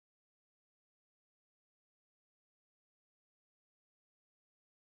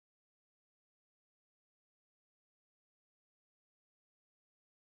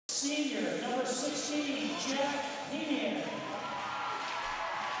Senior, number 16, Jack Hemian.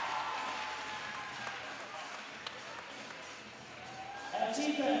 At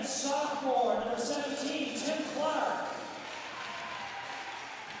defense, sophomore, number 17, Tim Clark.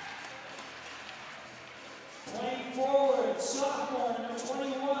 Playing forward, sophomore, number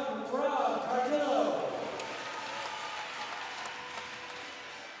 21, Rob Cardillo.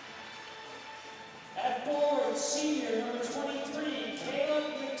 At forward, senior, number 23, Caleb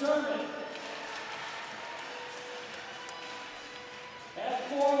McDermott. At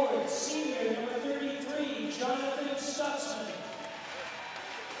forward, senior, number 33, Jonathan Stutzman.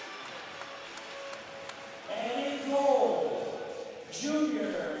 And in goal,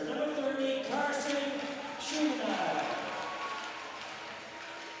 junior, number 30, Carson Schumann.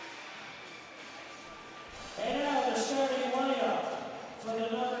 And now the starting lineup for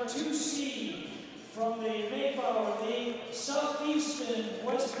the number 2 seed from the Mayflower League, Southeastern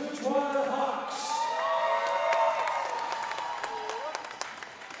West Bridgewater Hawks.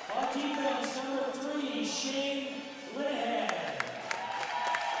 On defense, number 3, Shane Linehan.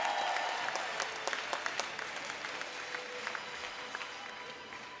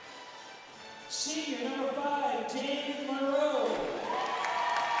 Senior, number 5, David Monroe.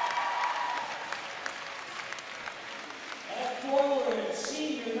 At forward,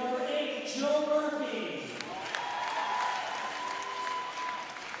 senior, number 8, Joe Murphy.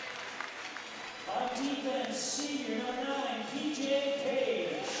 On defense, senior, number 9, PJ Page.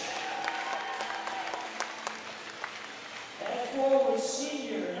 At forward,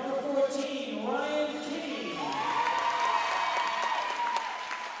 senior, number 14, Ryan Kinney.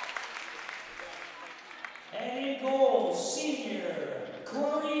 And in goal, senior,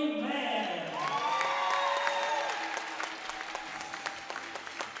 Corey Mann.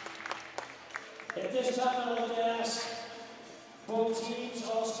 At this time, I'd like to ask both teams,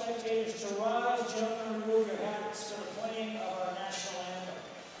 all spectators, to rise. Gentlemen, remove your hats to the playing of our national anthem.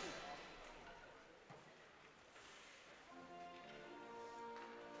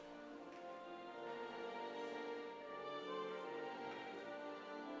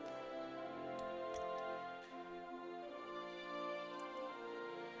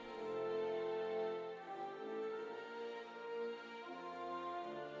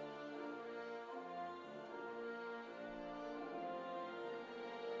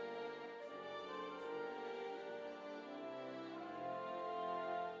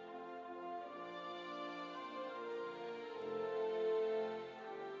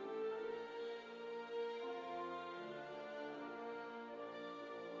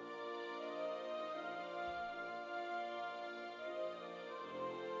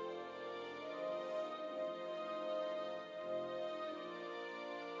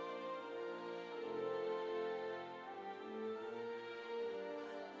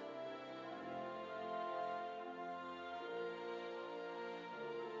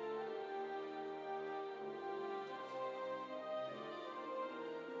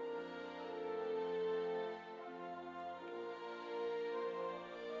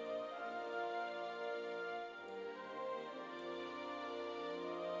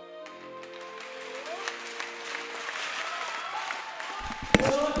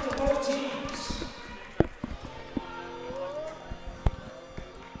 Good luck to both teams.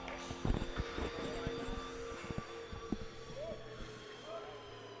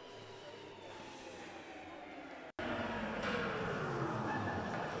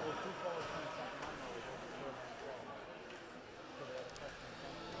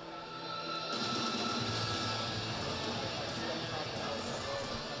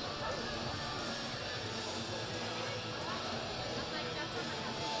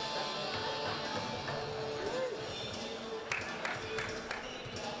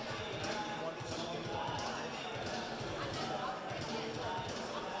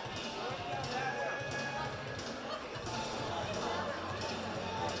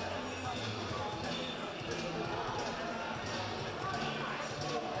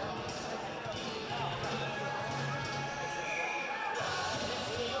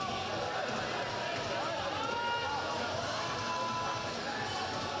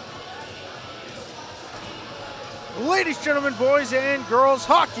 Ladies, gentlemen, boys and girls,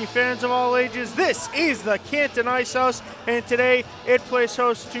 hockey fans of all ages, this is the Canton Ice House, and today it plays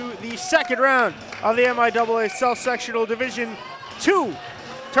host to the second round of the MIAA South Sectional Division II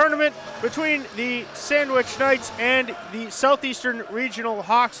tournament between the Sandwich Knights and the Southeastern Regional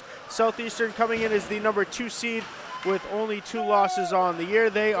Hawks. Southeastern coming in as the number 2 seed with only 2 losses on the year.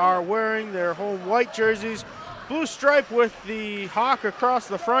 They are wearing their home white jerseys, blue stripe with the hawk across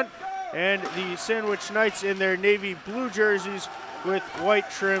the front, and the Sandwich Knights in their navy blue jerseys with white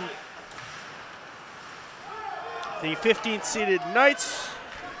trim. The 15th seeded Knights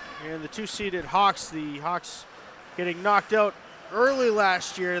and the 2-seeded Hawks. The Hawks getting knocked out early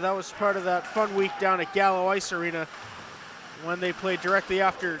last year. That was part of that fun week down at Gallo Ice Arena when they played directly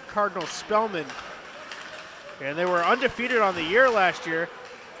after Cardinal Spellman. And they were undefeated on the year last year,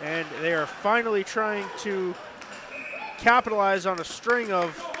 and they are finally trying to capitalize on a string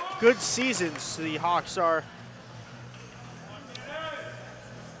of good seasons. The Hawks are.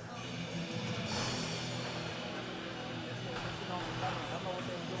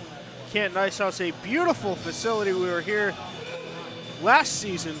 Canton Ice House, a beautiful facility. We were here last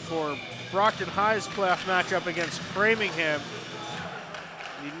season for Brockton High's playoff matchup against Framingham.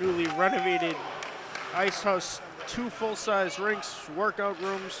 The newly renovated Ice House, 2 full-size rinks, workout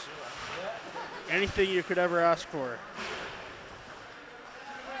rooms, anything you could ever ask for.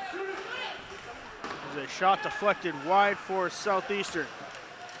 There's a shot deflected wide for Southeastern.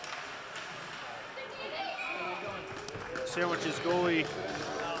 Sandwich's goalie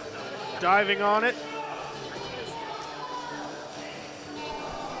diving on it.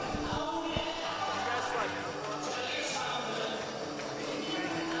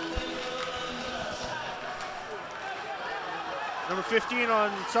 Number 15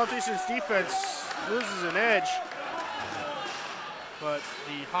 on Southeastern's defense loses an edge, but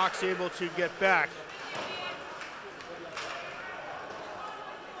the Hawks able to get back.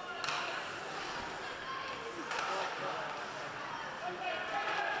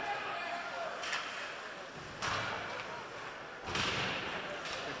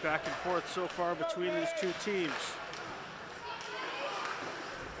 Back and forth so far between these two teams.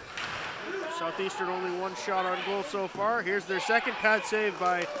 Southeastern only 1 shot on goal so far. Here's their second pad save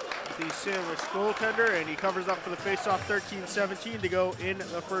by the Sandwich goaltender, and he covers up for the faceoff. 13-17 to go in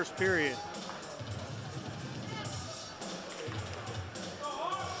the first period.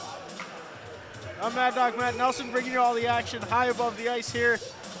 I'm Mad Dog Matt Nelson, bringing you all the action high above the ice here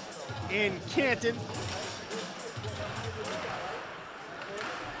in Canton.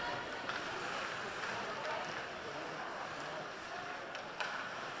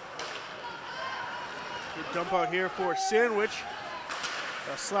 Dump out here for Sandwich.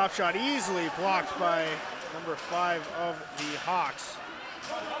 A slap shot easily blocked by number 5 of the Hawks.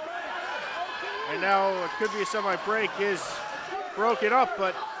 And now it could be a semi-break, is broken up,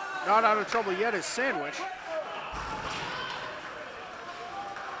 but not out of trouble yet is Sandwich.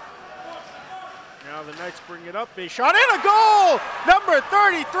 Now the Knights bring it up. A shot and a goal! Number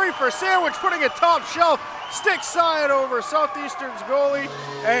 33 for Sandwich, putting it top shelf. Stick side over Southeastern's goalie,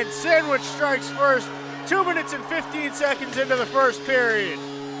 and Sandwich strikes first. 2 minutes and 15 seconds into the first period.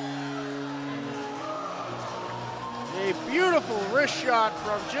 A beautiful wrist shot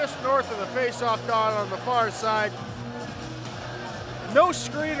from just north of the face-off dot on the far side. No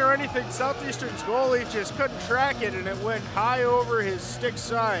screen or anything. Southeastern's goalie just couldn't track it, and it went high over his stick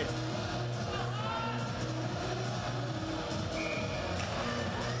side.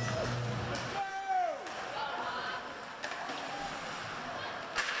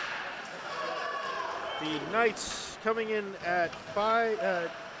 The Knights coming in at 9-8-3,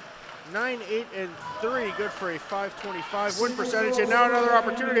 good for a .525 win percentage. And now another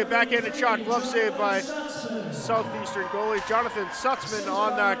opportunity, a backhanded shot, glove save by Southeastern goalie Jonathan Sutzman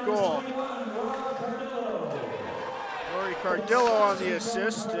on that goal. Rory Cardillo on the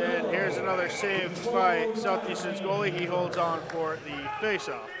assist, and here's another save by Southeastern's goalie. He holds on for the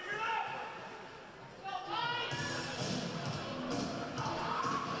faceoff.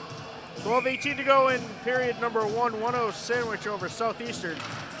 .12:18 to go in period number 1. 1-0 Sandwich over Southeastern.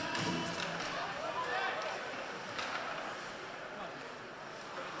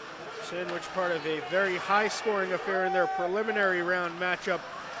 Sandwich part of a very high-scoring affair in their preliminary round matchup,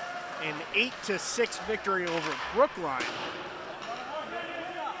 an 8-6 victory over Brookline.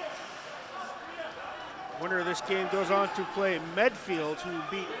 Winner of this game goes on to play Medfield, who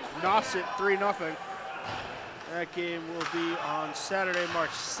beat Nauset 3-0. That game will be on Saturday,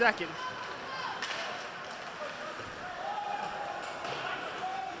 March 2nd.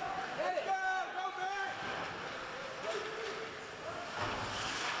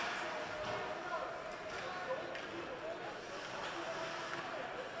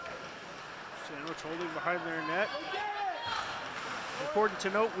 Sandwich holding behind their net. Important to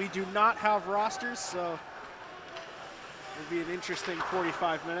note, we do not have rosters, so it'll be an interesting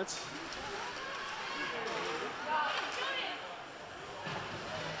 45 minutes.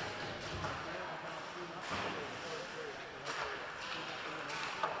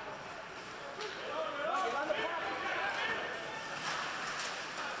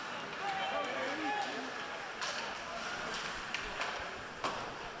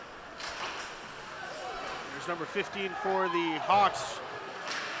 number 15 for the Hawks,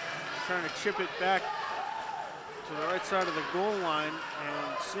 trying to chip it back to the right side of the goal line,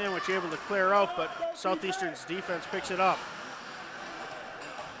 and Sandwich able to clear out, but Southeastern's defense picks it up.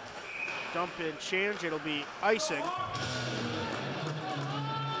 Dump and change, it'll be icing.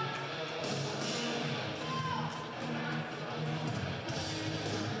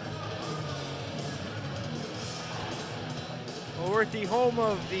 Well, we're at the home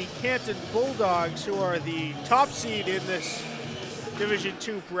of the Canton Bulldogs, who are the top seed in this Division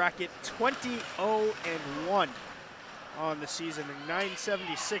II bracket, 20-0-1 on the season, a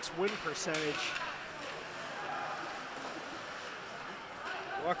 976 win percentage.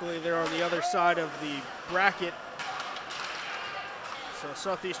 Luckily, they're on the other side of the bracket, so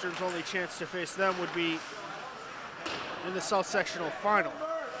Southeastern's only chance to face them would be in the South Sectional Final.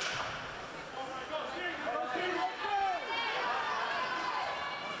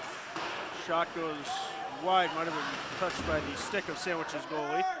 Shot goes wide, might have been touched by the stick of Sandwich's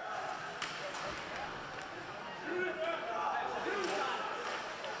goalie.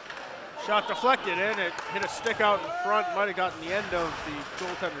 Shot deflected in, it hit a stick out in front, might have gotten the end of the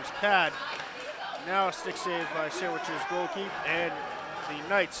goaltender's pad. Now a stick save by Sandwich's goalkeeper, and the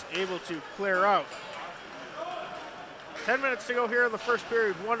Knights able to clear out. 10 minutes to go here in the first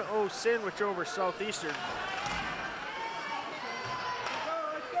period, 1-0 Sandwich over Southeastern.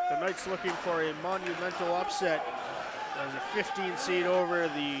 The Knights looking for a monumental upset as a 15 seed over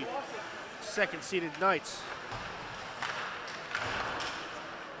the second seeded Knights.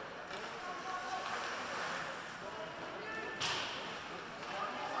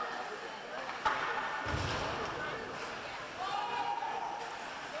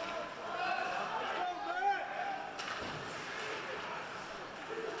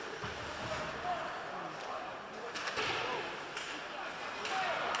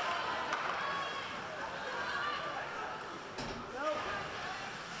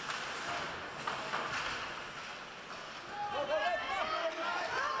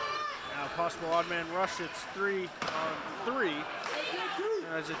 Possible odd man rush, it's 3-on-3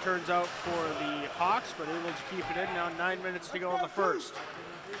 as it turns out for the Hawks, but able to keep it in. Now 9 minutes to go in the first.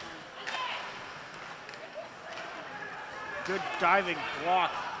 Good diving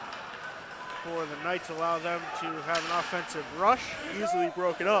block for the Knights, allow them to have an offensive rush, easily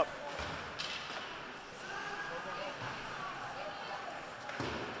broken up.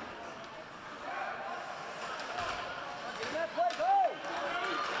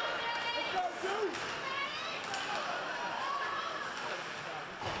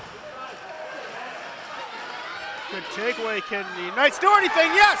 Good takeaway. Can the Knights do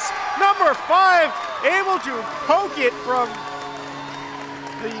anything? Yes! Number 5 able to poke it from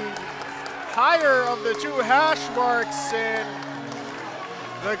the higher of the two hash marks, and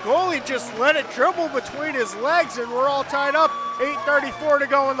the goalie just let it dribble between his legs, and we're all tied up. 8:34 to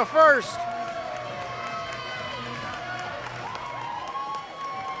go in the first.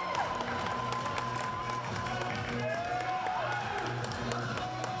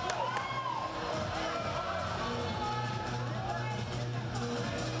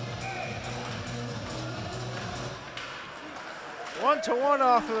 One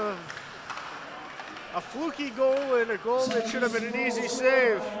off of a fluky goal and a goal that should have been an easy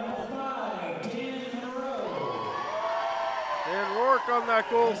save. Dan Rourke on that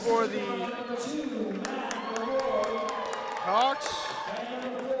goal for the Hawks.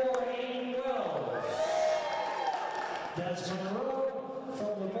 That's from the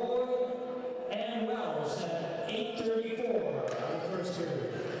board and Wells at 8:34 of the first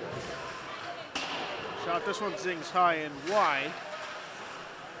period. Shot, this one zings high and wide.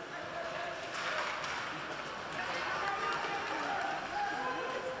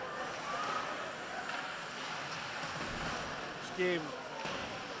 Game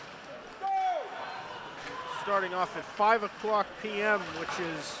starting off at 5:00 p.m., which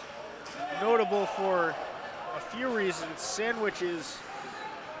is notable for a few reasons. Sandwich is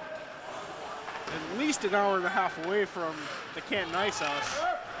at least an hour and a half away from the Canton Ice House.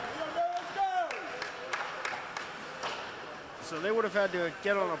 So they would have had to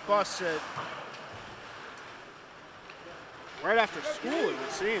get on a bus at right after school, it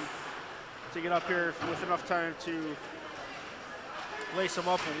would seem, to get up here with enough time to lace them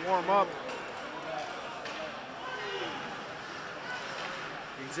up and warm up.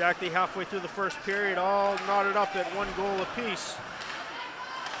 Exactly halfway through the first period, all knotted up at 1 goal apiece.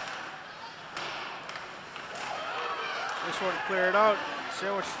 This one cleared out.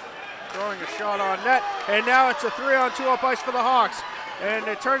 Sandwich throwing a shot on net, and now it's a 3-on-2 up ice for the Hawks, and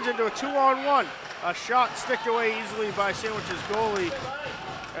it turns into a 2-on-1. A shot sticked away easily by Sandwich's goalie.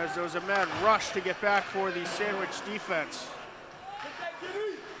 as there was a mad rush to get back for the Sandwich defense.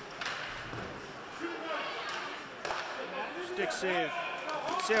 Stick save,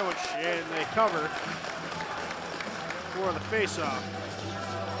 Sandwich, and they cover for the face-off.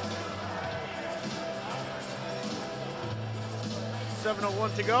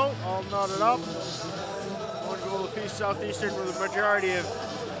 .7:01 to go, all knotted up. One goal apiece, Southeastern with a majority of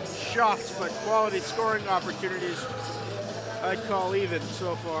shots, but quality scoring opportunities, I'd call even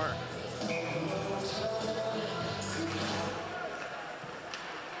so far.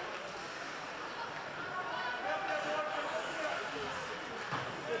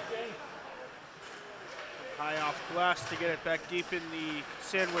 High off glass to get it back deep in the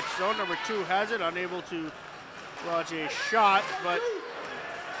Sandwich zone. Number 2 has it, unable to lodge a shot, but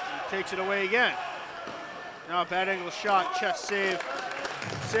he takes it away again. Now a bad angle shot, chest save,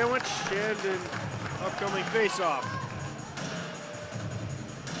 Sandwich, and an upcoming face-off.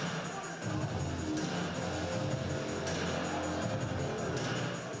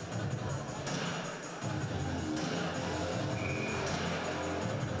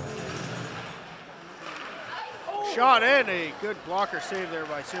 Shot and a good blocker save there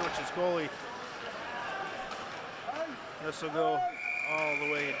by Sandwich's goalie. This will go all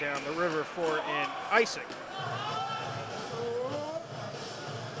the way down the river for an icing.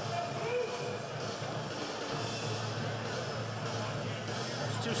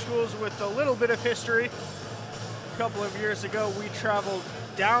 It's two schools with a little bit of history. A couple of years ago, we traveled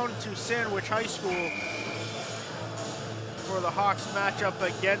down to Sandwich High School for the Hawks matchup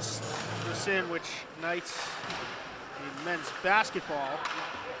against the Sandwich Knights in men's basketball.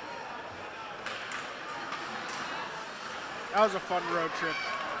 That was a fun road trip.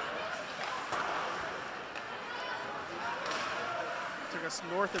 Took us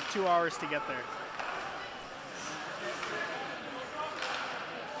north of 2 hours to get there.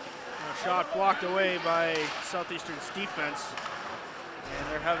 A shot blocked away by Southeastern's defense, and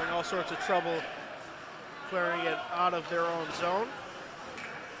they're having all sorts of trouble clearing it out of their own zone.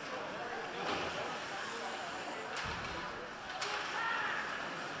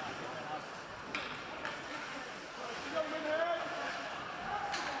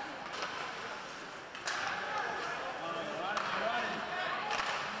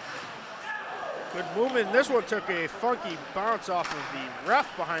 Good movement. This one took a funky bounce off of the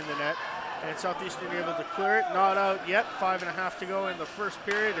ref behind the net, and Southeastern able to clear it. Not out yet. 5.5 to go in the first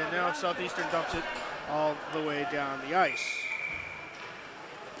period, and now Southeastern dumps it all the way down the ice.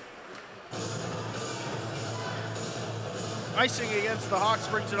 Icing against the Hawks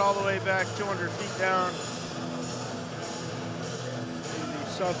brings it all the way back 200 feet down to the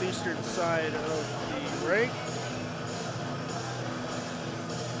Southeastern side of the rink.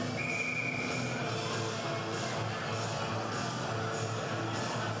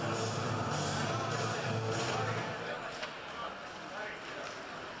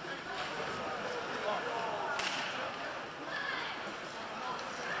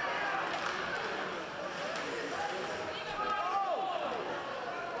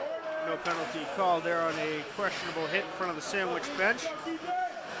 No penalty called there on a questionable hit in front of the Sandwich bench.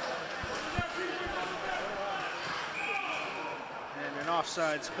 And an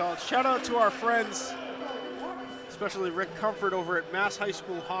offsides called. Shout out to our friends, especially Rick Comfort over at Mass High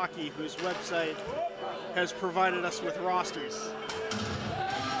School Hockey, whose website has provided us with rosters.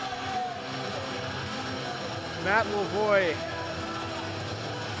 Matt Lavoie,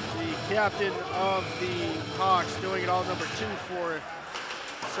 the captain of the Hawks, doing it all number 2 for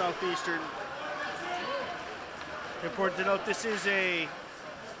Southeastern. Important to note, this is a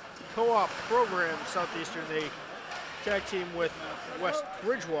co-op program, Southeastern. They tag team with West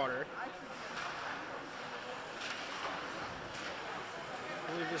Bridgewater.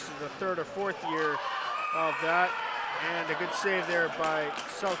 I believe this is the 3rd or 4th year of that. And a good save there by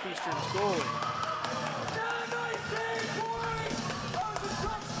Southeastern's goalie.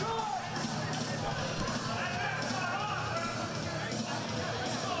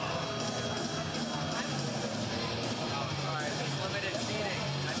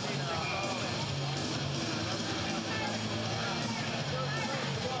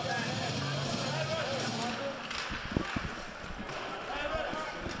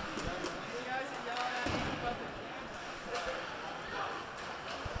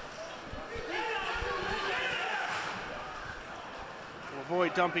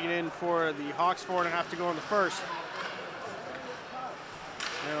 Lavoie dumping it in for the Hawks. 4.5 to go in the first.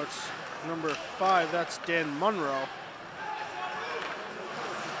 Now it's number 5, that's Dan Munro.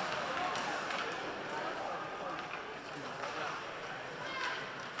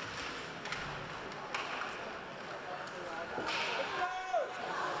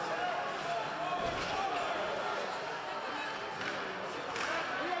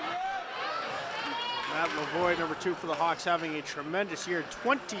 Matt Lavoie, number 2 for the Hawks, having a tremendous year.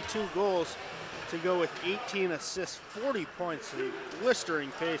 22 goals to go with 18 assists, 40 points, a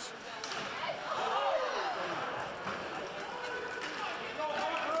blistering pace.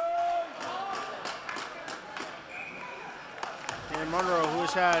 And Monroe, who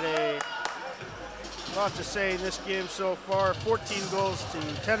has had a lot to say in this game so far, 14 goals to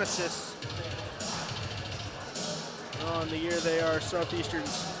 10 assists. On the year, they are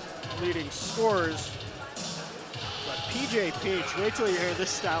Southeastern's leading scorers. But PJ Page, wait till you hear this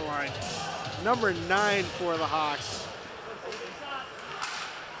stat line. Number 9 for the Hawks.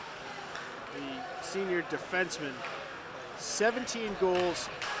 The senior defenseman, 17 goals,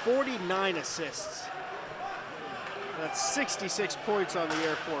 49 assists. That's 66 points on the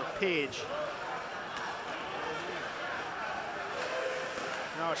year for Page.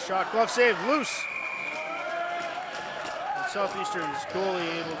 Now a shot, glove save, loose. And Southeastern's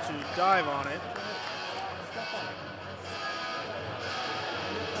goalie able to dive on it.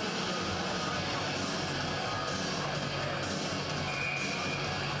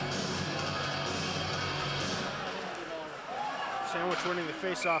 Sandwich winning the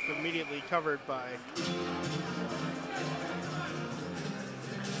face-off, immediately covered by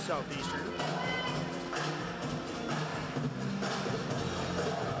Southeastern.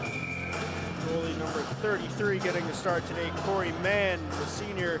 Goalie number 33 getting the start today, Corey Mann, the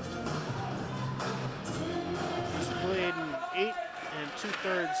senior. He's played in 8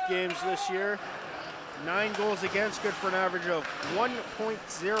 2/3 games this year. 9 goals against, good for an average of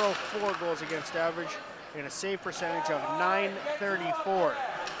 1.04 goals against average, and a save percentage of .934.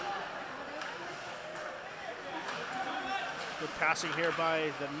 Good passing here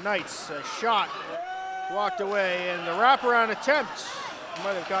by the Knights. A shot walked away, and the wraparound attempt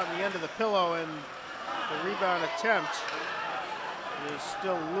might have gotten the end of the pillow, and the rebound attempt is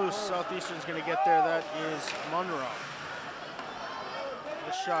still loose. Southeastern's going to get there. That is Monroe.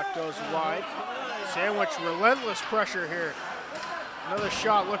 The shot goes wide. Sandwich, relentless pressure here. Another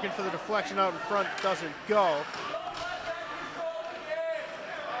shot looking for the deflection out in front, doesn't go.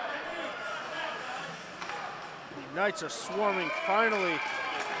 The Knights are swarming. Finally,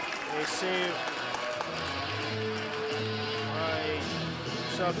 a save by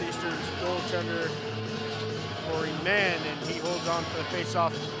Southeastern's goaltender, Corey Mann, and he holds on for the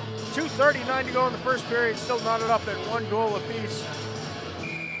faceoff. 2:39 to go in the first period, still knotted up at 1 goal apiece.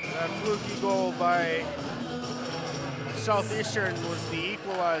 That fluky goal by Southeastern was the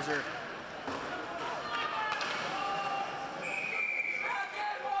equalizer.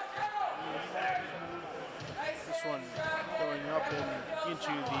 This one going up and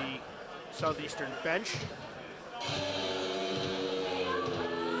into the Southeastern bench.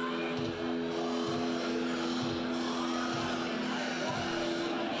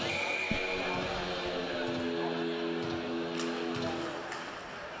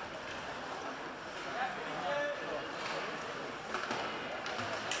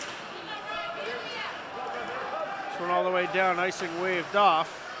 All the way down, icing waved off.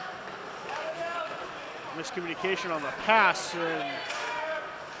 Miscommunication on the pass, and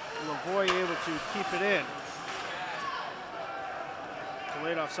Lavoie able to keep it in.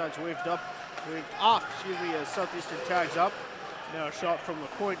 Delayed offsides waved off, as Southeastern tags up. Now a shot from the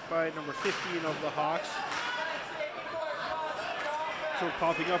point by number 15 of the Hawks. So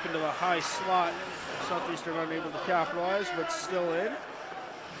popping up into the high slot. Southeastern unable to capitalize, but still in.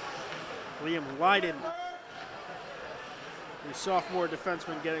 Liam Leiden, the sophomore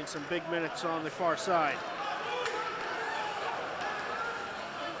defenseman, getting some big minutes on the far side.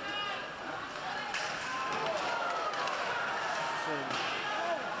 It's an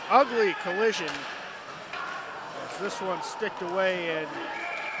ugly collision as this one sticked away and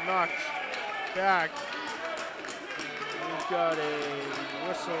knocked back. We've got a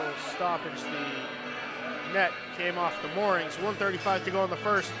whistle stoppage. The net came off the moorings. 1:35 to go in the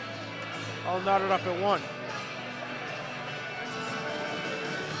first. All knotted up at 1.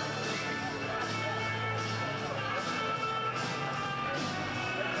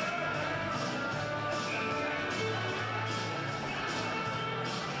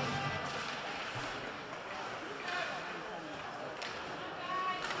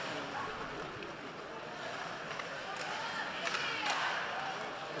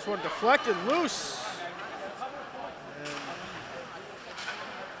 This one deflected loose. And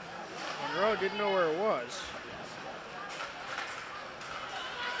Monroe didn't know where it was.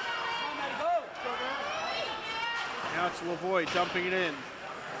 Now it's Lavoie dumping it in.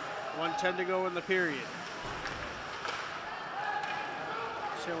 1:10 to go in the period.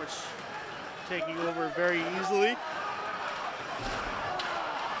 Sandwich taking over very easily.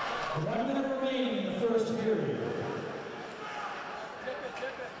 1 minute remaining in the first period.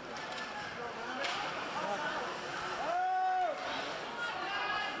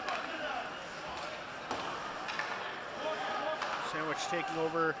 Sandwich taking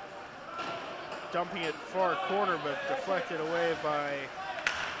over, dumping it far corner, but deflected away by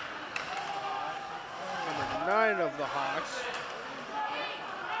number 9 of the Hawks.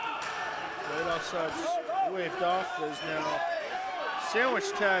 Right offside's waved off. There's now Sandwich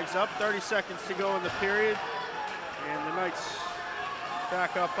tags up, 30 seconds to go in the period, and the Knights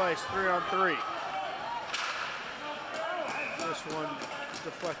back up ice, 3-on-3. This one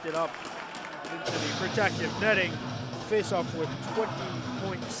deflected up into the protective netting. Face off with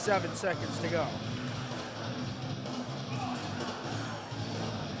 20.7 seconds to go.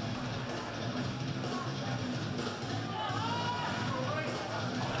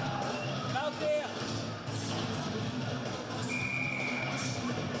 Out there.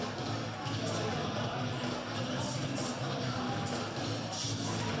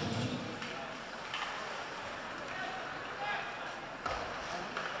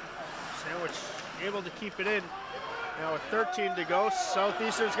 Sandwich able to keep it in. Now with 13 to go,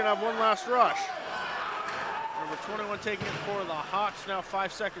 Southeastern's gonna have one last rush. Number 21 taking it for the Hawks, now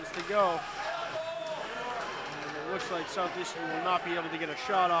 5 seconds to go. And it looks like Southeastern will not be able to get a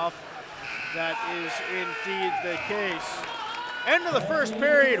shot off. That is indeed the case. End of the first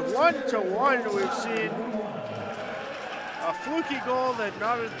period, 1-1. We've seen a fluky goal that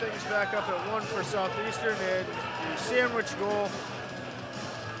knotted things back up at 1 for Southeastern, and the Sandwich goal,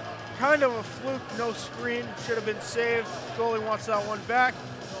 kind of a fluke, no screen, should have been saved. Goalie wants that one back.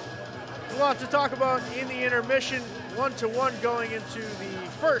 A lot to talk about in the intermission. 1-1 going into the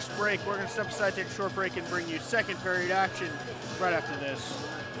first break. We're going to step aside, take a short break, and bring you second period action right after this.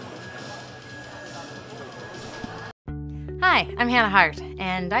 Hi, I'm Hannah Hart,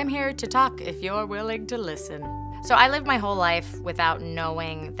 and I'm here to talk if you're willing to listen. So I lived my whole life without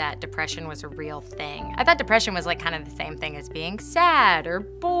knowing that depression was a real thing. I thought depression was like kind of the same thing as being sad or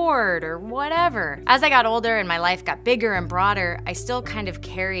bored or whatever. As I got older and my life got bigger and broader, I still kind of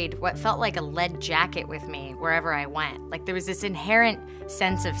carried what felt like a lead jacket with me wherever I went. Like there was this inherent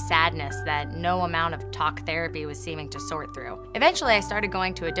sense of sadness that no amount of talk therapy was seeming to sort through. Eventually I started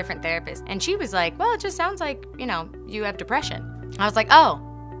going to a different therapist, and she was like, well, it just sounds like, you have depression. I was like, oh,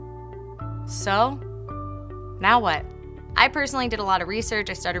 so? Now what? I personally did a lot of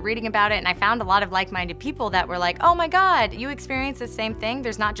research, I started reading about it, and I found a lot of like-minded people that were like, oh my God, you experience the same thing?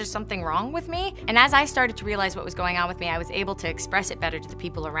 There's not just something wrong with me? And as I started to realize what was going on with me, I was able to express it better to the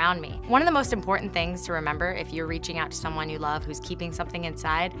people around me. One of the most important things to remember if you're reaching out to someone you love who's keeping something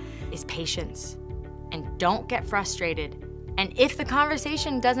inside is patience. And don't get frustrated. And if the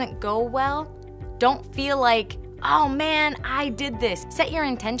conversation doesn't go well, don't feel like, oh man, I did this. Set your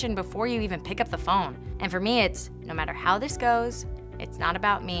intention before you even pick up the phone. And for me, it's no matter how this goes, it's not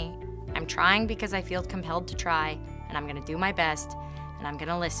about me. I'm trying because I feel compelled to try, and I'm gonna do my best, and I'm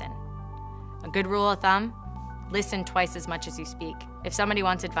gonna listen. A good rule of thumb, listen twice as much as you speak. If somebody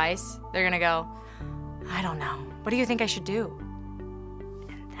wants advice, they're gonna go, I don't know, what do you think I should do?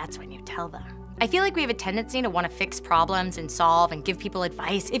 And that's when you tell them. I feel like we have a tendency to want to fix problems and solve and give people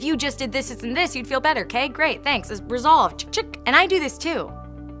advice. If you just did this and this, you'd feel better, okay? Great, thanks, it's resolved, chick, chick. And I do this too.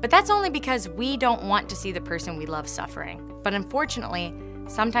 But that's only because we don't want to see the person we love suffering. But unfortunately,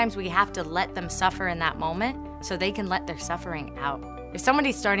 sometimes we have to let them suffer in that moment so they can let their suffering out. If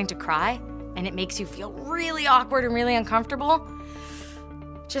somebody's starting to cry and it makes you feel really awkward and really uncomfortable,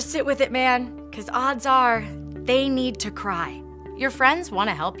 just sit with it, man, because odds are they need to cry. Your friends want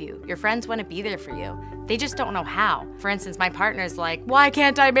to help you. Your friends want to be there for you. They just don't know how. For instance, my partner's like, why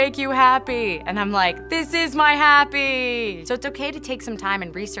can't I make you happy? And I'm like, this is my happy. So it's okay to take some time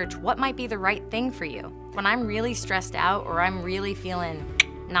and research what might be the right thing for you. When I'm really stressed out or I'm really feeling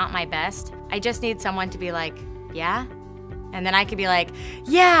not my best, I just need someone to be like, yeah? And then I could be like,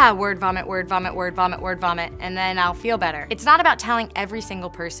 yeah, word vomit, word vomit, word vomit, word vomit, and then I'll feel better. It's not about telling every single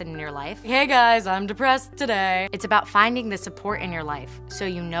person in your life, hey guys, I'm depressed today. It's about finding the support in your life so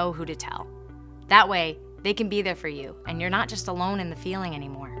you know who to tell. That way, they can be there for you, and you're not just alone in the feeling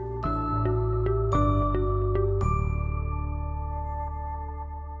anymore.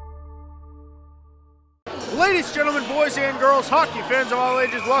 Ladies, gentlemen, boys and girls, hockey fans of all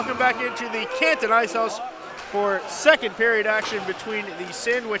ages, welcome back into the Canton Ice House for second period action between the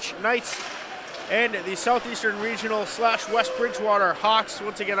Sandwich Knights and the Southeastern Regional / West Bridgewater Hawks.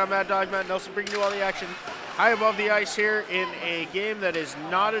 Once again, I'm Mad Dog Matt Nelson, bringing you all the action high above the ice here in a game that is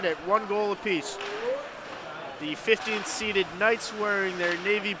knotted at 1 goal apiece. The 15th seeded Knights wearing their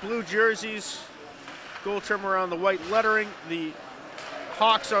navy blue jerseys, gold trim around the white lettering. The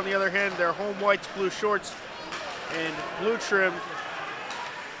Hawks, on the other hand, their home whites, blue shorts, and blue trim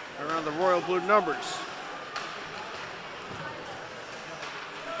around the royal blue numbers.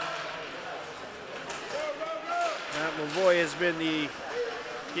 Matt Lavoie has been the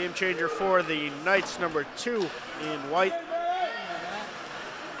game changer for the Knights, number 2 in white.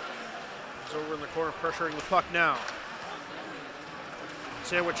 He's over in the corner pressuring the puck now.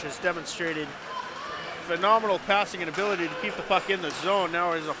 Sandwich has demonstrated phenomenal passing and ability to keep the puck in the zone.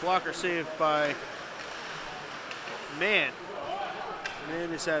 Now there's a blocker save by Mann. Mann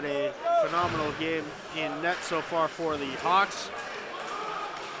has had a phenomenal game in net so far for the Hawks.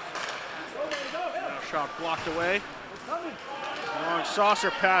 Now shot blocked away. Long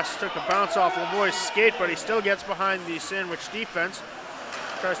saucer pass took a bounce off Lavoie's skate, but he still gets behind the Sandwich defense.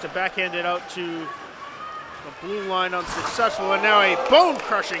 Tries to backhand it out to the blue line, unsuccessful, and now a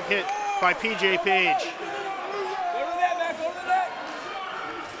bone-crushing hit by P.J. Page.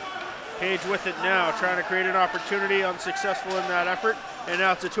 Page with it now, trying to create an opportunity, unsuccessful in that effort. And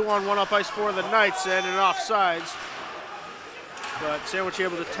now it's a 2-on-1 up ice for the Knights and an offsides. But Sandwich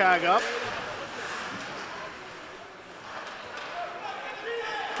able to tag up.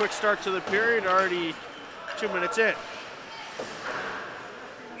 Quick start to the period, already 2 minutes in.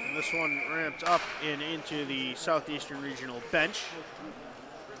 And this one ramped up and into the Southeastern Regional bench.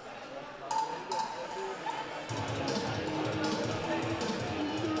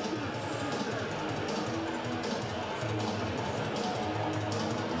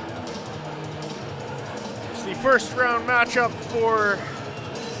 It's the first round matchup for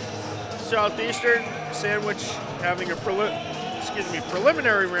Southeastern. Sandwich having a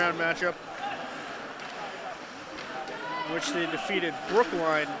preliminary round matchup, in which they defeated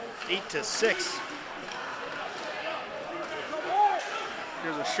Brookline 8-6.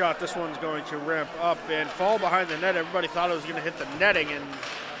 Here's a shot. This one's going to ramp up and fall behind the net. Everybody thought it was going to hit the netting and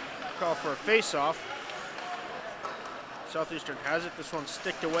call for a face-off. Southeastern has it. This one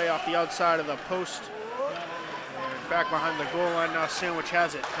sticked away off the outside of the post. And back behind the goal line now. Sandwich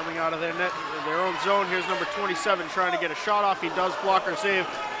has it coming out of their net, their own zone. Here's number 27 trying to get a shot off. He does, blocker save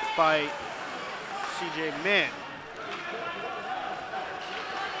by C.J. Mann.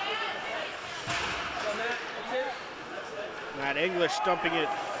 Matt English dumping it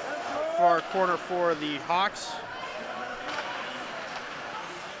far corner for the Hawks.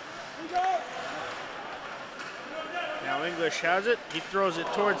 Now English has it. He throws it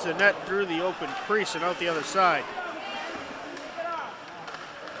towards the net through the open crease and out the other side.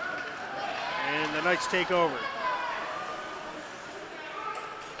 And the Knights take over.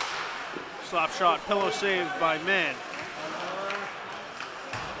 Slap shot, pillow save by Mann.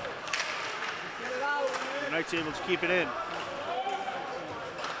 The Knights able to keep it in.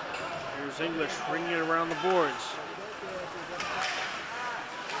 Here's English bringing it around the boards.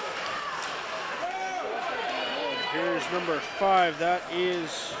 Here's number 5, that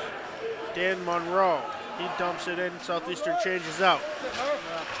is Dan Monroe. He dumps it in, Southeastern changes out.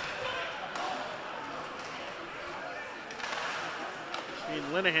 Shane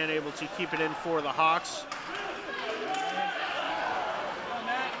Linehan able to keep it in for the Hawks.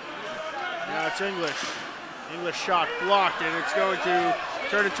 Now it's English. English shot blocked, and it's going to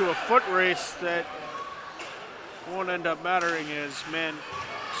turn into a foot race that won't end up mattering as Mann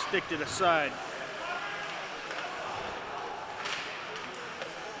sticked it aside.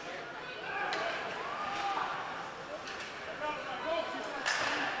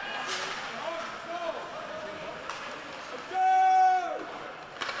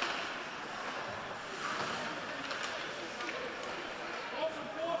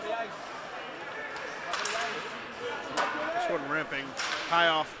 Ramping high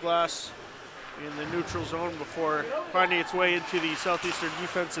off glass in the neutral zone before finding its way into the Southeastern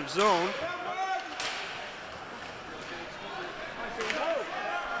defensive zone.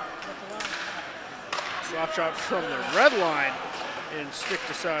 Slap shot from the red line and sticked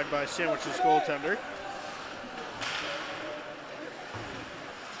aside by Sandwich's goaltender.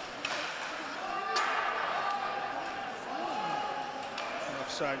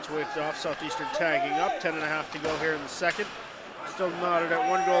 Offside's waved off. Southeastern tagging up. 10.5 to go here in the second. Still knotted at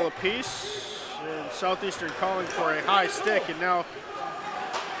 1 goal apiece. And Southeastern calling for a high stick, and now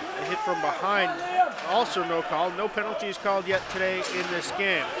a hit from behind. Also no call. No penalties called yet today in this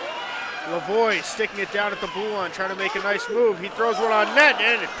game. Lavoie sticking it down at the blue line, trying to make a nice move. He throws one on net,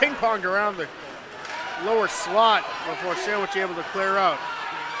 and it ping-ponged around the lower slot before Sandwich able to clear out.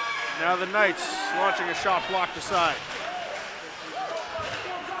 Now the Knights launching a shot blocked aside.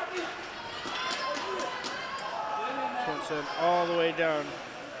 Sent all the way down,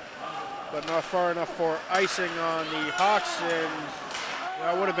 but not far enough for icing on the Hawks, and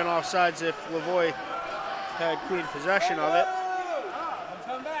That would have been offsides if Lavoie had clean possession of it.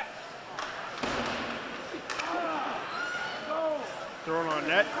 Thrown on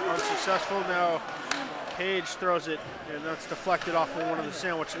net, unsuccessful. Now Page throws it, and that's deflected off of one of the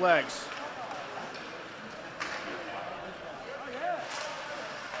sandwich legs.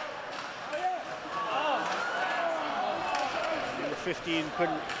 Number 15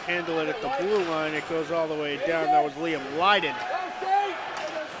 couldn't handle it at the blue line. It goes all the way down. That was Liam Leiden.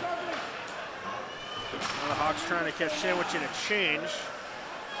 Now the Hawks trying to catch Sandwich in a change.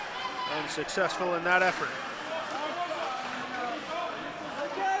 Unsuccessful in that effort.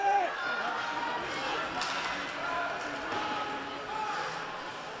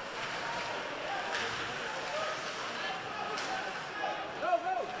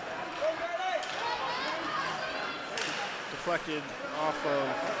 Deflected off of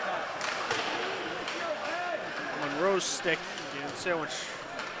Monroe's stick, and Sandwich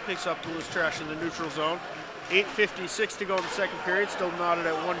picks up the loose trash in the neutral zone. 8:56 to go in the second period, still knotted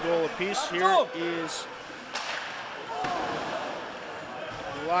at 1 goal apiece. Here is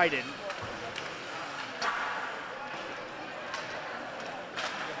Leiden.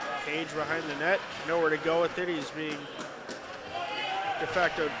 Page behind the net, nowhere to go with it. He's being de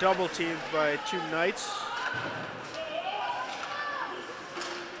facto double teamed by 2 Knights.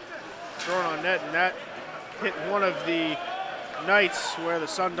 Thrown on net, and that hit one of the Knights where the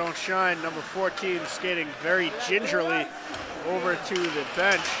sun don't shine. Number 14 skating very gingerly over to the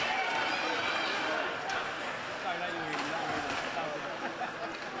bench.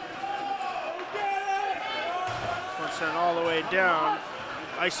 One sent all the way down,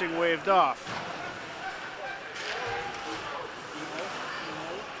 icing waved off.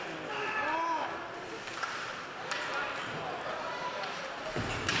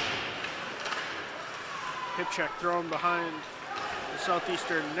 Hip check thrown behind the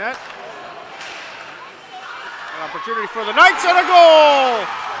Southeastern net. An opportunity for the Knights and a goal!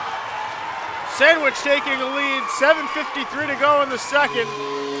 Sandwich taking a lead, 7:53 to go in the second.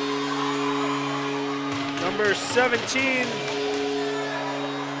 Number 17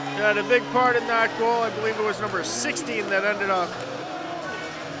 had a big part in that goal. I believe it was number 16 that ended up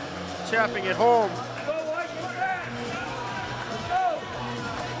tapping it home.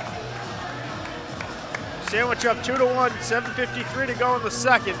 Sandwich up 2-1, 7:53 to go in the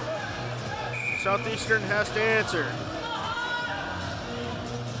second. Southeastern has to answer.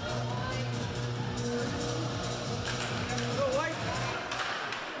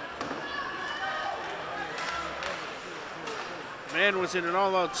 Man was in an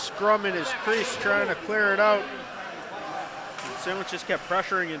all-out scrum in his crease trying to clear it out. And Sandwich just kept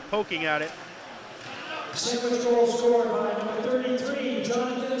pressuring and poking at it. Sandwich goal scored by number 33,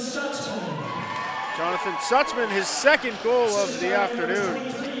 Jonathan Stutzman. Jonathan Stutzman, his second goal of the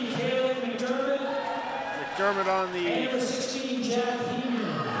afternoon. McDermott on the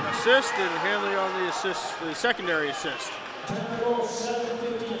assist, and Hanley on the assist, the secondary assist.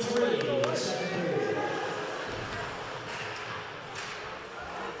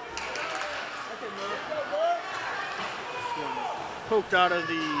 Poked out of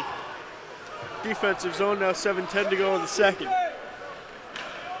the defensive zone, now 7:10 to go in the second.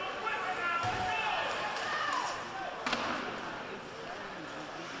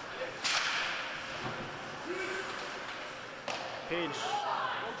 Page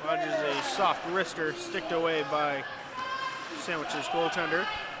lodges a soft wrister, sticked away by Sandwich's goaltender.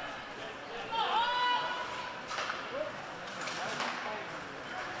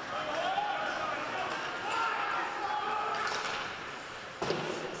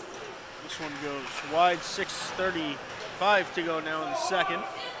 This one goes wide, 6:35 to go now in the second.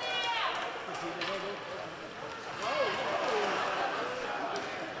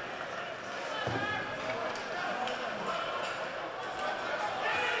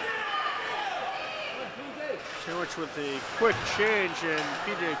 Sandwich with a quick change, and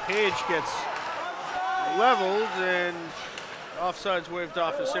PJ Page gets leveled, and offsides waved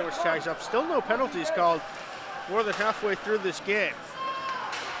off as Sandwich tags up. Still no penalties called more than halfway through this game.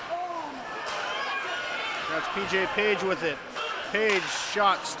 That's PJ Page with it. Page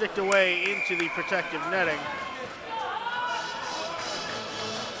shot sticked away into the protective netting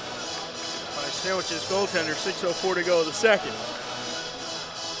by Sandwich's goaltender. 6:04 to go in the second.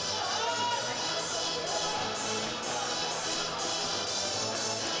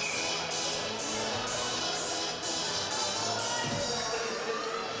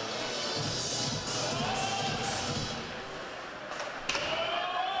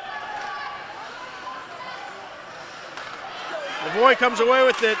 Lavoie comes away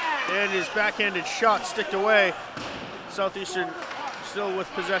with it, and his backhanded shot sticked away. Southeastern still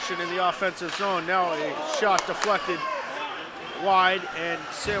with possession in the offensive zone. Now a shot deflected wide, and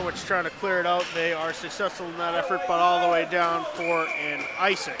Sandwich trying to clear it out. They are successful in that effort, but all the way down for an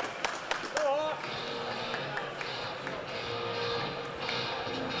icing.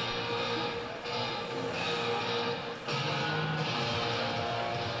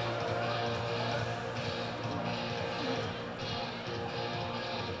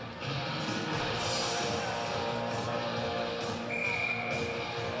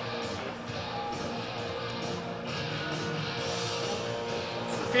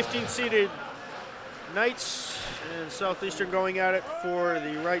 The 15-seeded Knights and Southeastern going at it for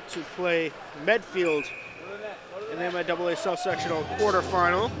the right to play Medfield in the MIAA South Sectional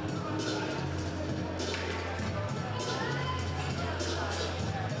quarterfinal.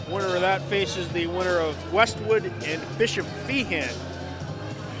 Winner of that faces the winner of Westwood and Bishop Feehan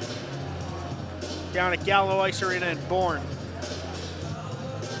down at Gallo Ice Arena in Bourne.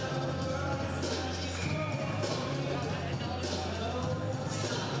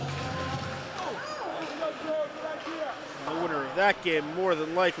 The winner of that game more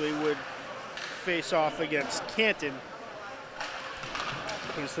than likely would face off against Canton,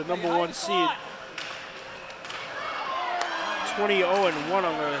 who's the number 1 seed. 20-0-1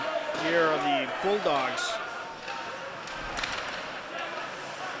 on the year of the Bulldogs.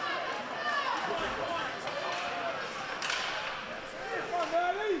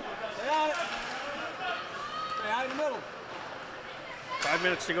 Out in the middle. 5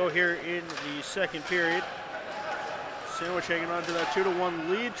 minutes to go here in the second period. Sandwich hanging on to that 2-1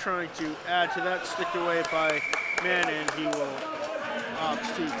 lead, trying to add to that, sticked away by Mann, and he will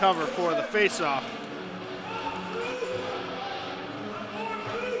opt to cover for the faceoff.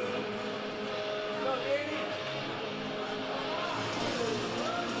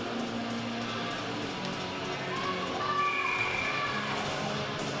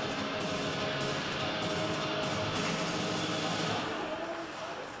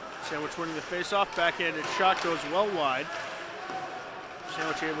 Sandwich winning the faceoff, backhanded shot goes well wide.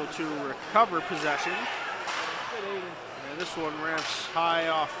 Sandwich able to recover possession. And this one ramps high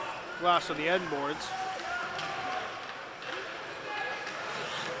off glass on the end boards.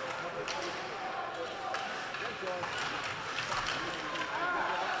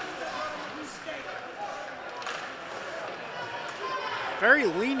 Very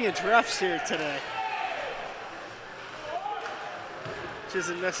lenient refs here today, which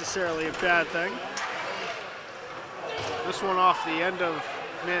isn't necessarily a bad thing. This one off the end of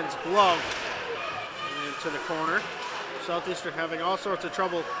Mann's glove into the corner. Southeastern having all sorts of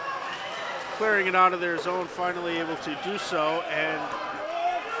trouble clearing it out of their zone, finally able to do so, and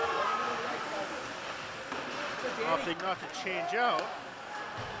opting not to change out.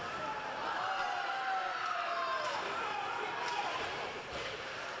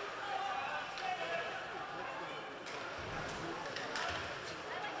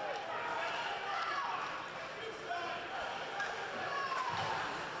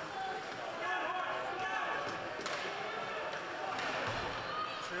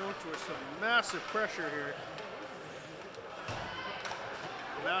 With some massive pressure here.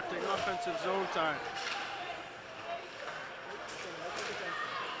 Mounting offensive zone time.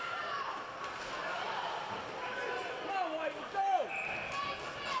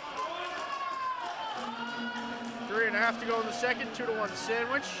 Three and a half to go in the second, 2-1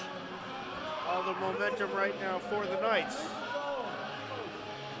 Sandwich. All the momentum right now for the Knights.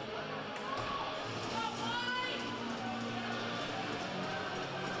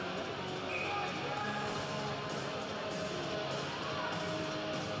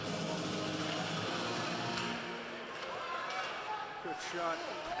 Shot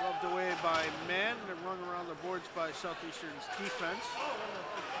rubbed away by Mann and run around the boards by Southeastern's defense.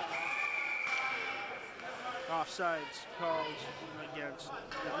 Offsides called against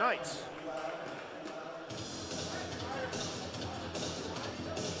the Knights.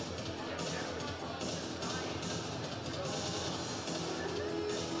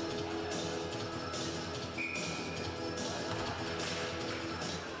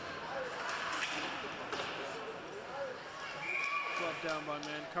 Down by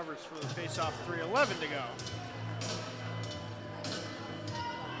Mann, covers for the face-off, 3:11 to go.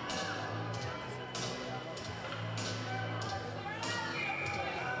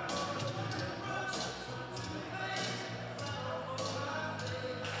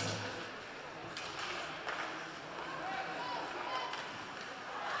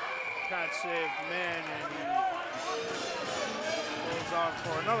 Pad save Mann, and he goes on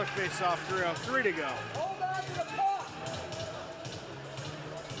for another face-off, 3:03 to go.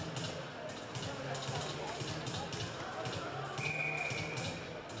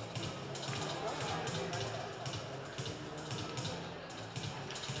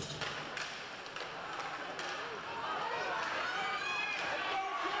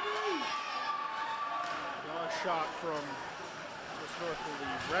 shot from just north of the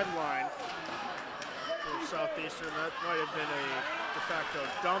red line for Southeastern. That might have been a de facto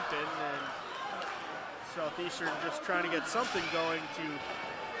dump in, and Southeastern just trying to get something going to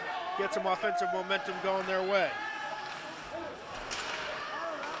get some offensive momentum going their way.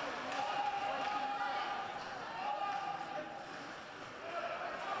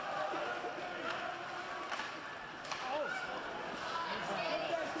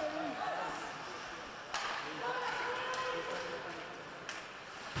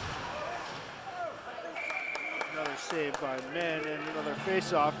 Another save by Men and another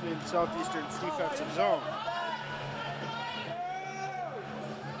face-off in Southeastern's defensive zone.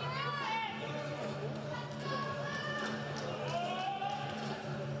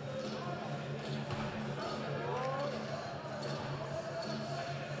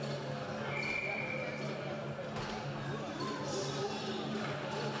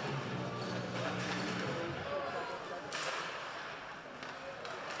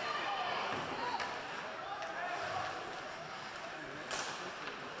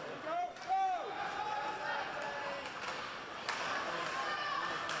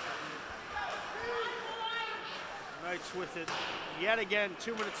 Knights with it yet again,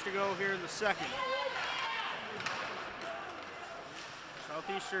 2 minutes to go here in the second.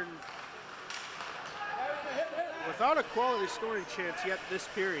 Southeastern without a quality scoring chance yet this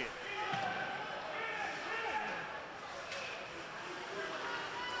period.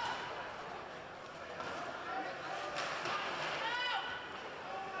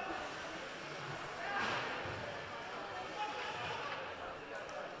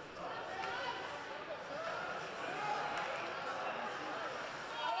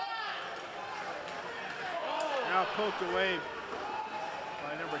 Now poked away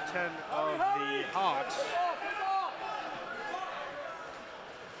by number 10 of the Hawks.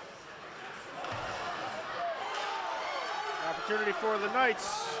 Opportunity for the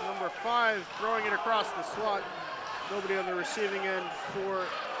Knights. Number 5 throwing it across the slot. Nobody on the receiving end for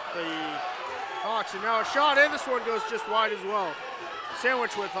the Hawks. And now a shot, and this one goes just wide as well.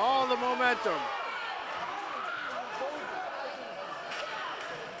 Sandwich with all the momentum.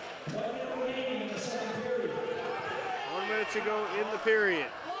 To go in the period.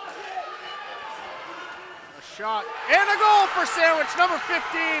 A shot and a goal for Sandwich, number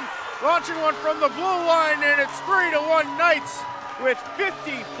 15, launching one from the blue line, and it's 3-1 Knights with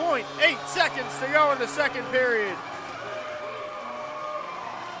 50.8 seconds to go in the second period.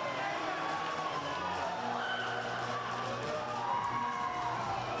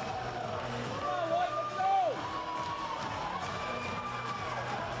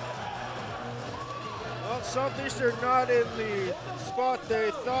 Southeastern not in the spot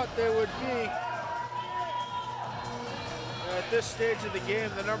they thought they would be. At this stage of the game,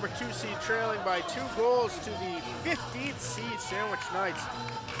 the number 2 seed trailing by 2 goals to the 15th seed Sandwich Knights.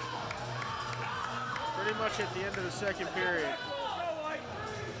 Pretty much at the end of the second period.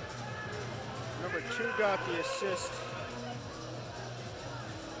 Number 2 got the assist.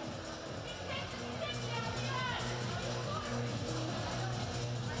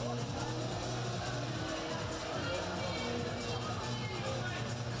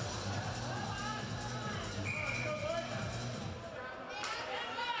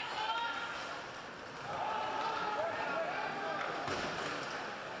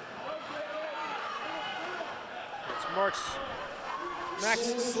 Max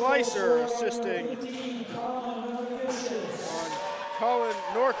Slicer assisting on Colin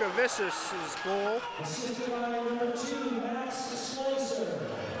Norkovic's goal.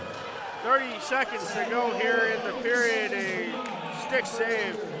 30 seconds to go here in the period, a stick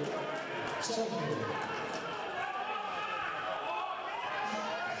save.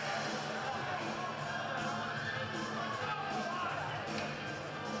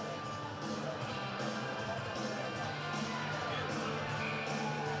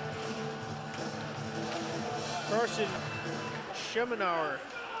 Carson Schemenauer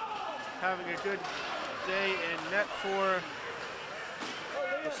having a good day in net for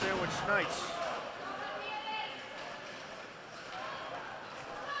the Sandwich Knights.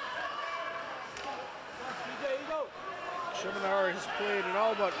 Schemenauer has played in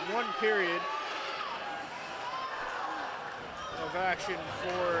all but one period of action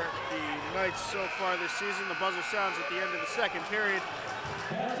for the Knights so far this season. The buzzer sounds at the end of the second period.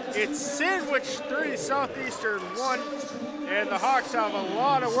 It's Sandwich 3, Southeastern 1, and the Hawks have a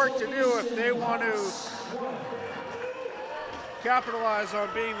lot of work to do if they want to capitalize on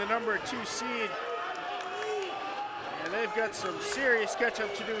being the number 2 seed. And they've got some serious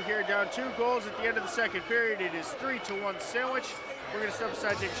catch-up to do here, down 2 goals at the end of the second period. It is 3-1 Sandwich. We're going to step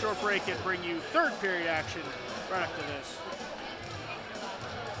aside, take a short break, and bring you third period action right after this.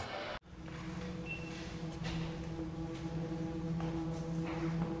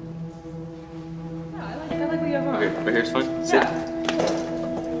 I like where you have on. Okay, right here's fine. Sit. Yeah.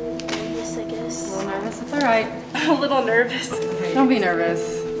 Nervous, I guess. A little nervous, it's all right. A little nervous. Okay. Don't be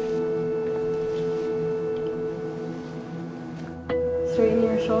nervous. Straighten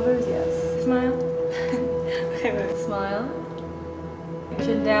your shoulders, yes. Smile. Smile.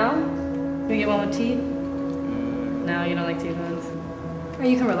 Chin down. Do you get one with teeth? No, you don't like teeth ones. Or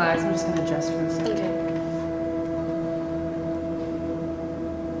you can relax, I'm just gonna adjust for a second. Okay.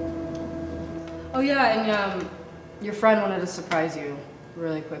 Oh yeah, and your friend wanted to surprise you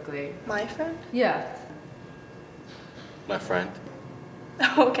really quickly. My friend? Yeah. My friend.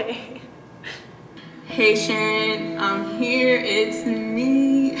 Okay. Hey Sharon, I'm here, it's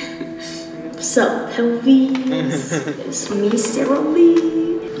me. What's up, Pelvis? It's me, Sarah Lee.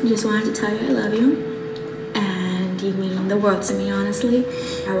 Just wanted to tell you I love you. And you mean the world to me, honestly.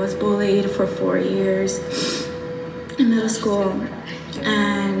 I was bullied for 4 years in middle school.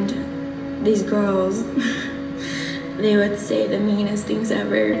 And these girls, they would say the meanest things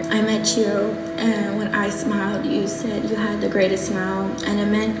ever. I met you, and when I smiled, you said you had the greatest smile, and it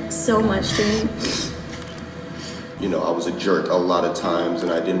meant so much to me. You know, I was a jerk a lot of times,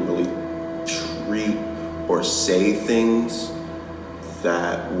 and I didn't really treat or say things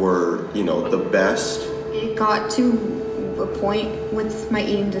that were, you know, the best. It got to a point with my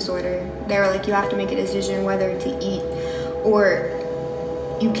eating disorder. They were like, you have to make a decision whether to eat or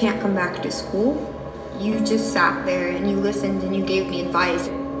you can't come back to school. You just sat there and you listened and you gave me advice.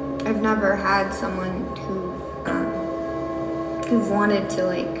 I've never had someone who wanted to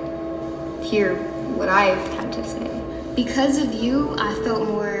like hear what I've had to say. Because of you, I felt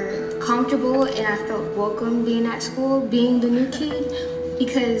more comfortable and I felt welcome being at school, being the new kid,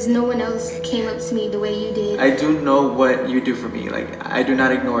 because no one else came up to me the way you did. I do know what you do for me. Like, I do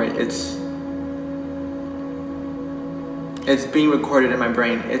not ignore it. It's being recorded in my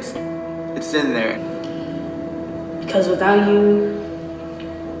brain. It's in there. Because without you,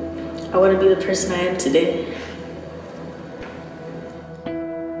 I wouldn't be the person I am today.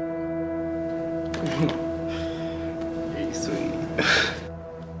 You're sweet.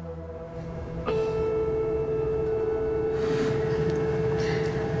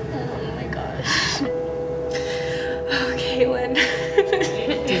 Oh my gosh. Oh, Caitlin.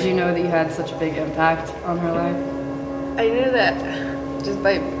 Did you know that you had such a big impact on her life? I knew that just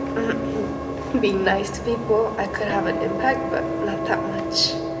by being nice to people, I could have an impact, but not that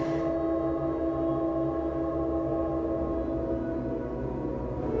much.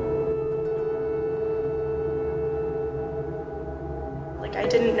 Like, I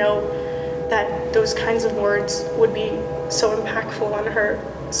didn't know that those kinds of words would be so impactful on her.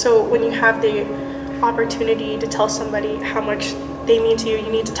 So when you have the opportunity to tell somebody how much they mean to you,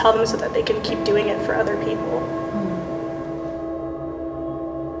 you need to tell them so that they can keep doing it for other people.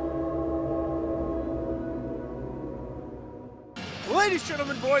 Ladies,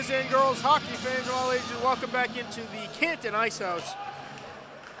 gentlemen, boys and girls, hockey fans of all ages, welcome back into the Canton Ice House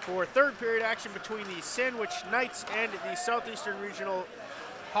for third period action between the Sandwich Knights and the Southeastern Regional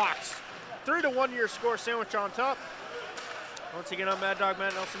Hawks. 3-1 your score, Sandwich on top. Once again, I'm Mad Dog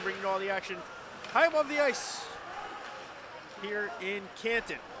Matt Nelson bringing you all the action high above the ice here in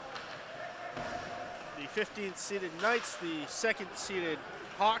Canton. The 15th seeded Knights, the 2nd seeded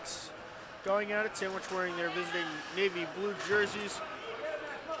Hawks going at it. Sandwich wearing their visiting navy blue jerseys.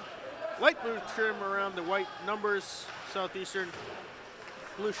 Light blue trim around the white numbers. Southeastern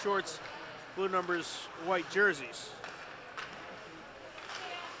blue shorts, blue numbers, white jerseys.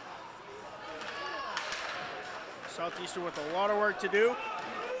 Southeastern with a lot of work to do.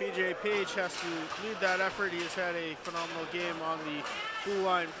 PJ Page has to lead that effort. He has had a phenomenal game on the blue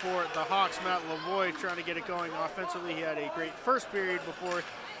line for the Hawks. Matt Lavoie trying to get it going offensively. He had a great first period before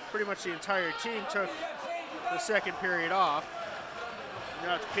pretty much the entire team took the second period off.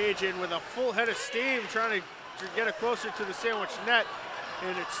 Now it's Page in with a full head of steam trying to get it closer to the Sandwich net,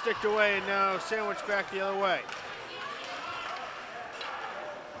 and it's sticked away, and now Sandwich back the other way.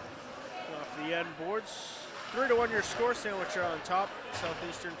 Off the end boards. 3-1 your score, Sandwich are on top.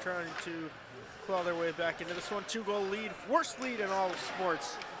 Southeastern trying to claw their way back into this one. 2-goal lead, worst lead in all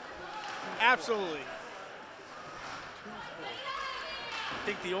sports. Absolutely. I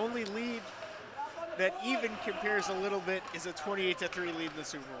think the only lead that even compares a little bit is a 28-3 lead in the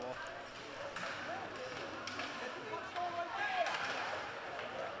Super Bowl.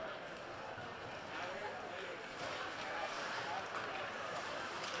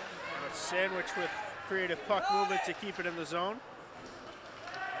 Sandwich with creative puck movement to keep it in the zone.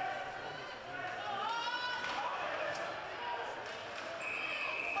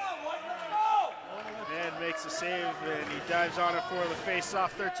 makes the save, and he dives on it for the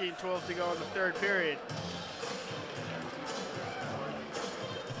face-off. 13-12 to go in the third period.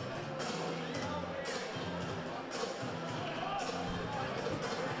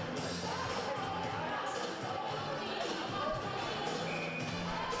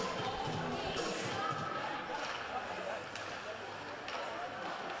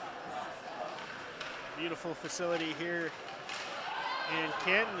 Beautiful facility here in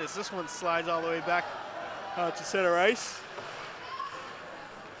Canton as this one slides all the way back to center ice.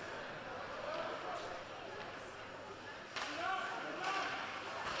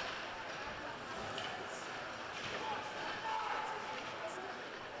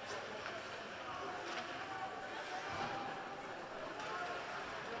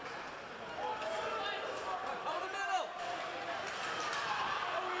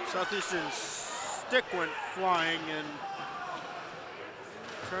 Southeastern's stick went flying, and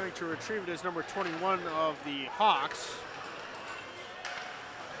trying to retrieve it is number 21 of the Hawks.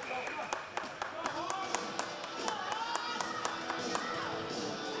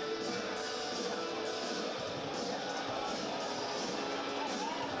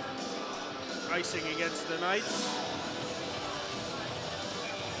 Icing against the Knights.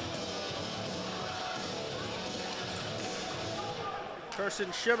 Carson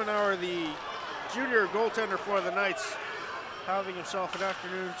Schemenauer, the junior goaltender for the Knights, having himself an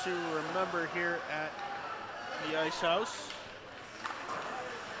afternoon to remember here at the Ice House.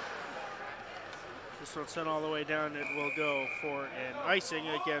 This one sent all the way down. It will go for an icing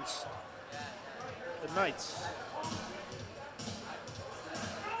against the Knights.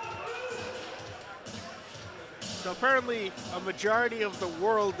 So apparently a majority of the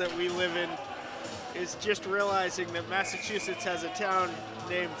world that we live in is just realizing that Massachusetts has a town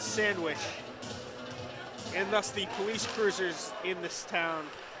named Sandwich, and thus the police cruisers in this town,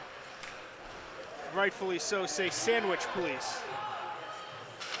 rightfully so, say Sandwich Police.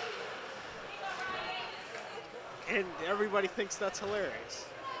 And everybody thinks that's hilarious.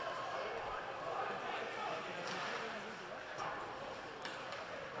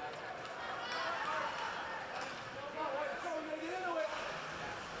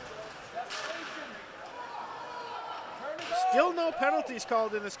 Still no penalties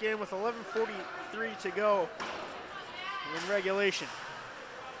called in this game with 11:43 to go in regulation.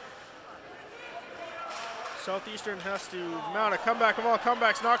 Southeastern has to mount a comeback of all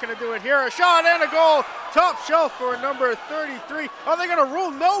comebacks. Not going to do it here. A shot and a goal. Top shelf for number 33. Are they going to rule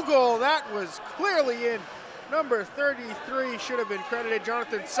no goal? That was clearly in. Number 33 should have been credited.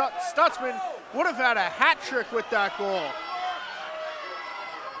 Jonathan Stutzman would have had a hat trick with that goal.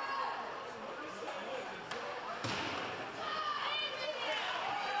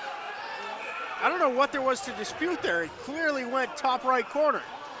 I don't know what there was to dispute there. It clearly went top right corner.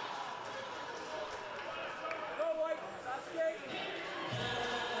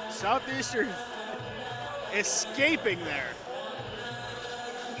 Southeastern escaping there.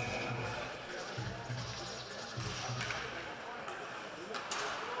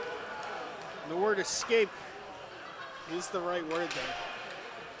 The word escape is the right word there.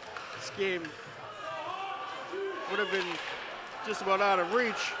 This game would have been just about out of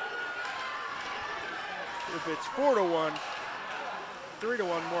reach if it's 4-1,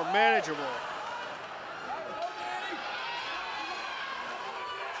 3-1 more manageable.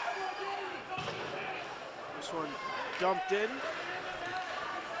 This one dumped in.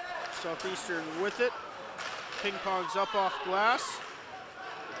 Southeastern with it. Ping pongs up off glass.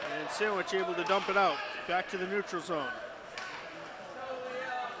 And Sandwich able to dump it out. Back to the neutral zone.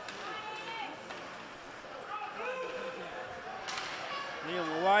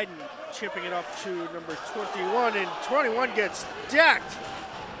 Liam Wyden chipping it up to number 21, and 21 gets decked.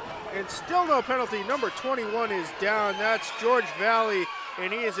 And still no penalty. Number 21 is down. That's George Valley,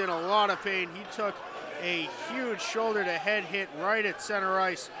 and he is in a lot of pain. He took a huge shoulder to head hit right at center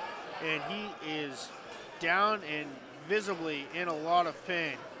ice, and he is down and visibly in a lot of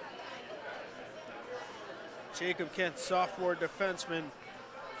pain. Jacob Kent, sophomore defenseman,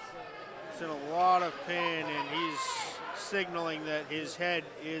 is in a lot of pain, and he's signaling that his head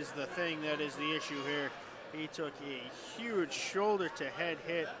is the thing that is the issue here. He took a huge shoulder to head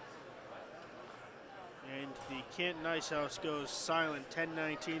hit, and the Canton Ice House goes silent.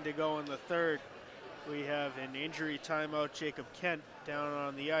 10:19 to go in the third. We have an injury timeout. Jacob Kent down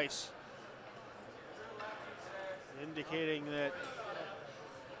on the ice, indicating that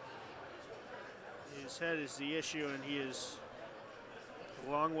his head is the issue, and he is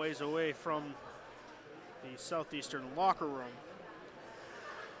a long ways away from the Southeastern locker room.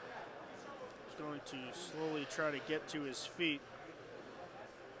 He's going to slowly try to get to his feet,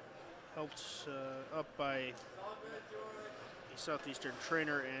 helped up by the Southeastern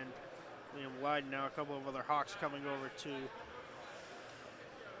trainer and Liam Lyden. Now a couple of other Hawks coming over to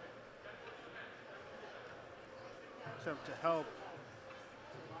attempt to help.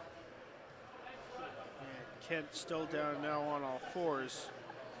 And Kent still down now on all fours.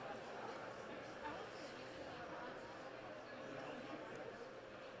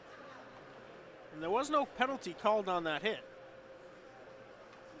 And there was no penalty called on that hit.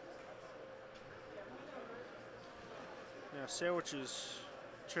 Now Sandwich's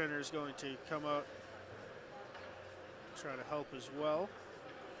trainer is going to come out, try to help as well.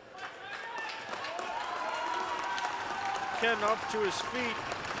 Ken up to his feet,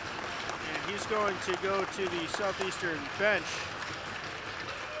 and he's going to go to the Southeastern bench,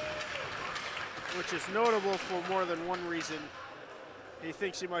 which is notable for more than one reason. He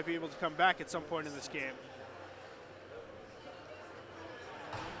thinks he might be able to come back at some point in this game.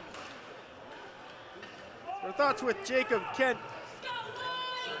 Our thoughts with Jacob Kent.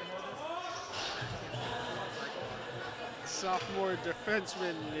 Sophomore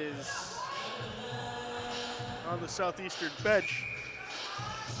defenseman is on the Southeastern bench.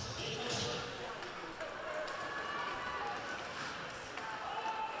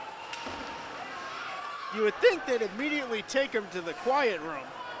 You would think they'd immediately take him to the quiet room.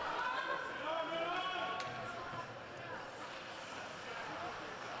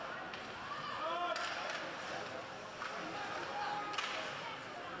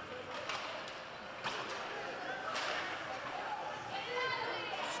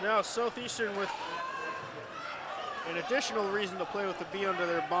 So now Southeastern with an additional reason to play with the B under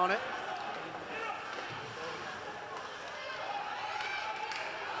their bonnet.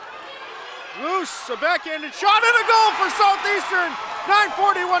 Loose, a backhanded shot and a goal for Southeastern.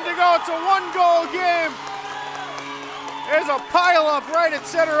 9:41 to go, it's a one-goal game. There's a pile-up right at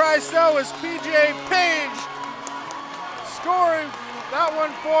center ice. That was PJ Page scoring that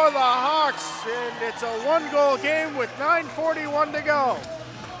one for the Hawks, and it's a one-goal game with 9:41 to go.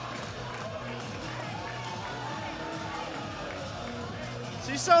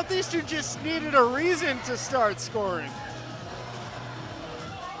 See, Southeastern just needed a reason to start scoring.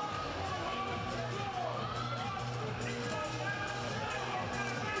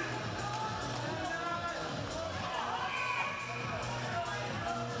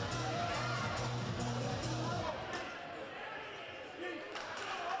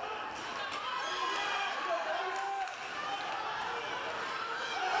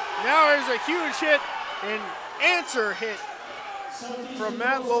 Now there's a huge hit, an answer hit from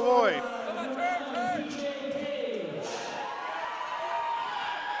Matt Lavoie.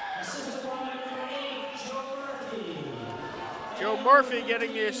 Joe Murphy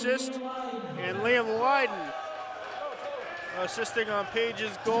getting the assist, and Liam Lyden assisting on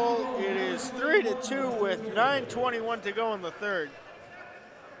Page's goal. It is 3-2 with 9:21 to go in the third.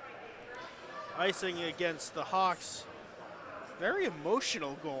 Icing against the Hawks. Very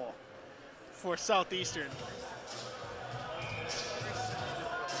emotional goal for Southeastern.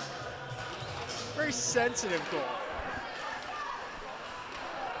 Very sensitive goal.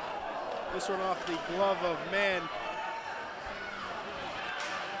 This one off the glove of man.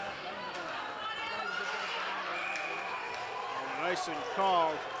 Icing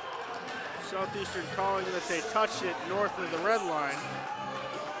called. Southeastern calling that they touched it north of the red line.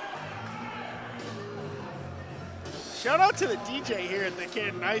 Shout out to the DJ here at the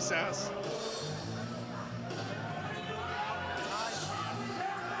Canton Ice House.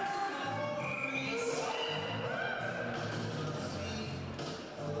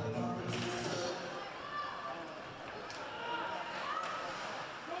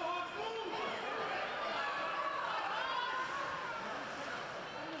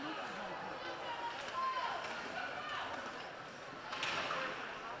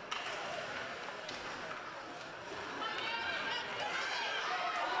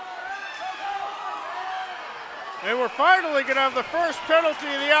 And we're finally going to have the first penalty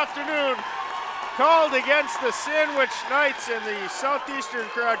of the afternoon called against the Sandwich Knights, and the Southeastern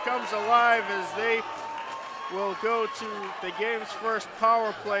crowd comes alive as they will go to the game's first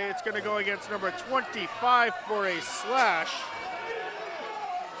power play. It's going to go against number 25 for a slash.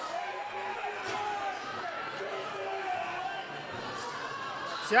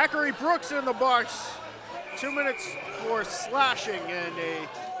 Zachary Brooks in the box. 2 minutes for slashing and a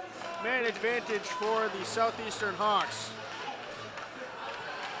man advantage for the Southeastern Hawks.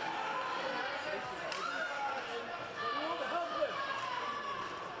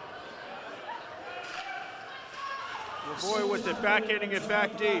 Lavoie with it, backhanding it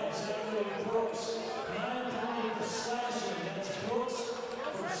back deep.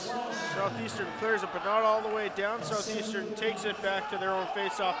 Southeastern clears it, but not all the way down. Southeastern takes it back to their own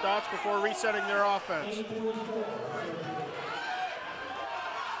face-off dots before resetting their offense.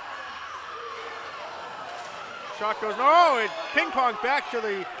 Shot goes, no, it ping-ponged back to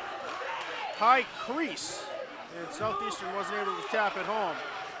the high crease, and Southeastern wasn't able to tap it home.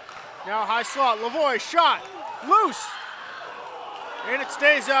 Now high slot, Lavoie, shot, loose, and it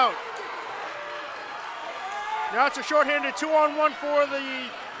stays out. Now it's a shorthanded 2-on-1 for the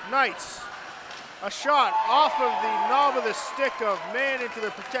Knights. A shot off of the knob of the stick of man into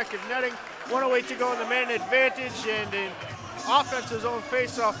the protective netting. 1:08 to go in the man advantage, and in offense's own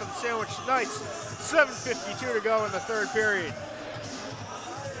face-off for the Sandwich Knights. 7:52 to go in the third period.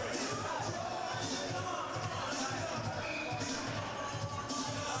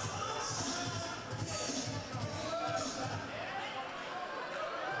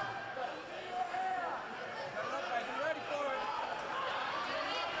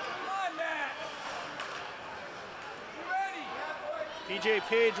 TJ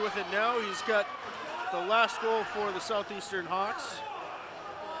Page with it now. He's got the last goal for the Southeastern Hawks.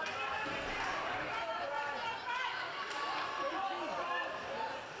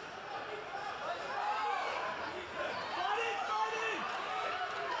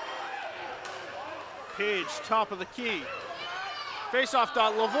 Page, top of the key. Face-off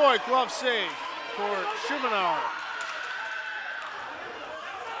dot, Lavoie, glove save for Schumanauer.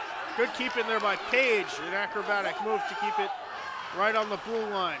 Good keeping there by Page, an acrobatic move to keep it right on the blue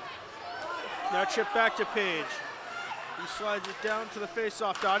line. Now chip back to Page. He slides it down to the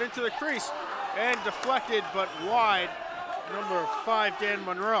face-off dot, into the crease, and deflected but wide. Number 5, Dan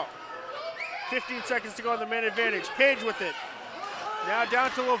Monroe. 15 seconds to go on the man advantage. Page with it. Now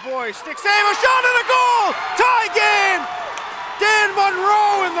down to Lavoie. Stick save, a shot and a goal! Tie game! Dan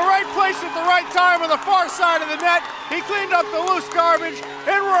Monroe in the right place at the right time on the far side of the net. He cleaned up the loose garbage,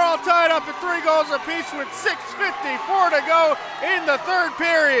 and we're all tied up at 3 goals apiece with 6:54 to go in the third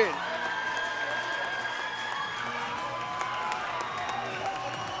period.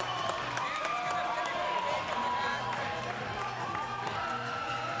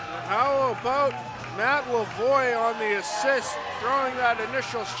 How about Matt Lavoie on the assist, throwing that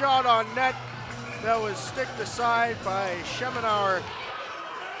initial shot on net that was sticked aside by Schemenauer.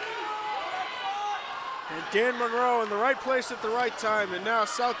 And Dan Monroe in the right place at the right time, and now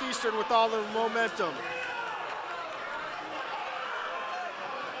Southeastern with all the momentum.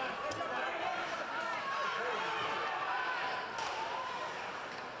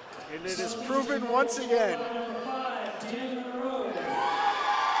 And it is proven once again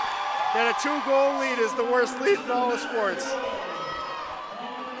that a 2-goal lead is the worst lead in all of sports.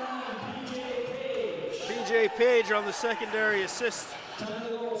 PJ Page on the secondary assist. This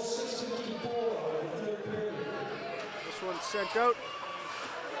one's sent out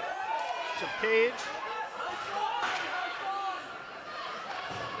to Page.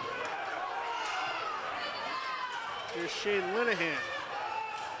 Here's Shane Linehan.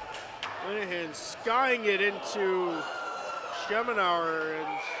 Linehan skying it into Schemenauer,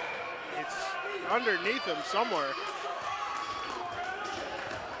 and it's underneath him somewhere.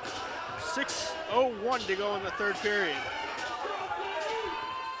 6:01 to go in the third period.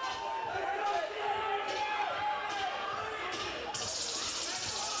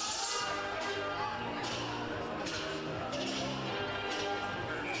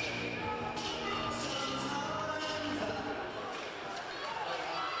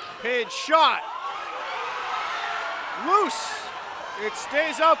 Page shot. Loose. It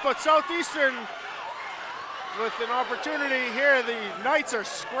stays up, but Southeastern with an opportunity here. The Knights are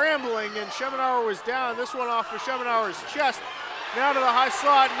scrambling, and Schemenauer was down. This one off of Schemenauer's chest. Now to the high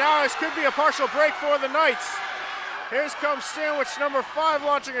slot. Now this could be a partial break for the Knights. Here comes Sandwich number 5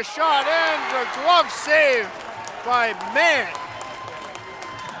 launching a shot, and a glove save by Mann.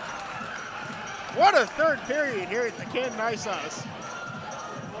 What a third period here at the Canton Ice House.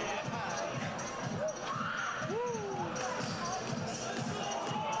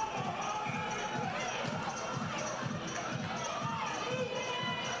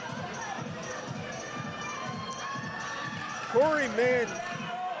 Corey Mann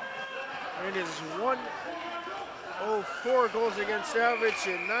and his 104 goals against Savage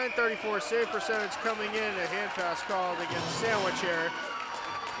and 934 save percentage coming in. A hand pass called against Sandwich here.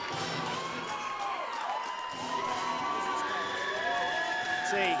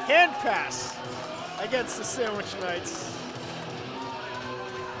 It's a hand pass against the Sandwich Knights.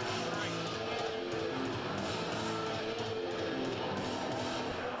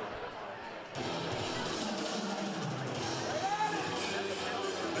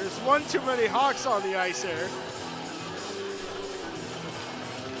 One too many Hawks on the ice here.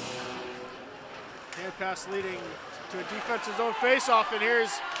 Right pass leading to a defensive zone faceoff, and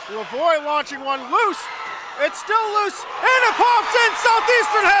here's Lavoie launching one loose. It's still loose, and it pops in.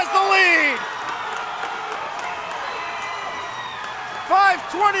 Southeastern has the lead.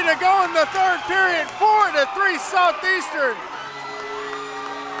 5:20 to go in the third period. 4-3 Southeastern.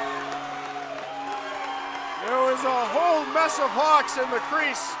 There was a whole mess of Hawks in the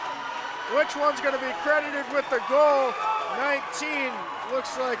crease. Which one's going to be credited with the goal? 19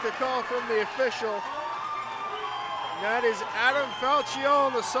 looks like the call from the official. That is Adam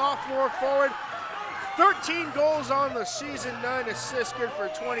Falcione, the sophomore forward. 13 goals on the season, 9 assists, good for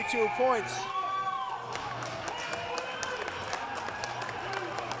 22 points.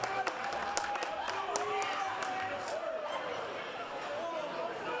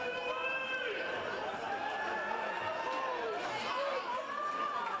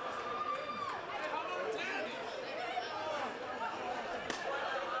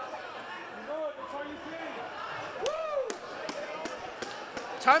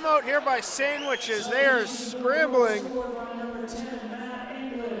 Timeout here by Sandwiches. They are scrambling.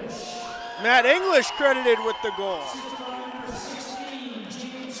 Matt English credited with the goal.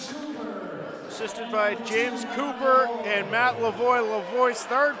 Assisted by James Cooper and Matt Lavoie. Lavoie's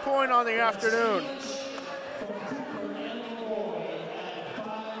third point on the afternoon.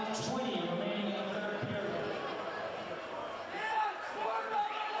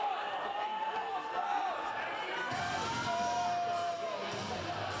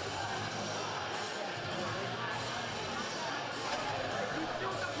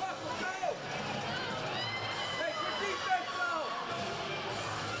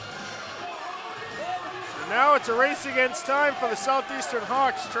 Now it's a race against time for the Southeastern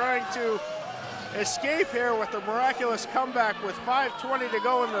Hawks, trying to escape here with a miraculous comeback with 5:20 to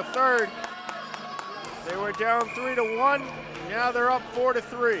go in the third. They were down 3-1, now they're up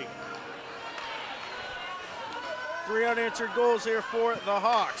 4-3. 3 unanswered goals here for the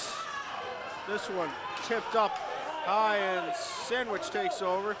Hawks. This one tipped up high and Sandwich takes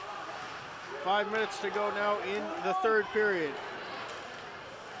over. 5 minutes to go now in the third period.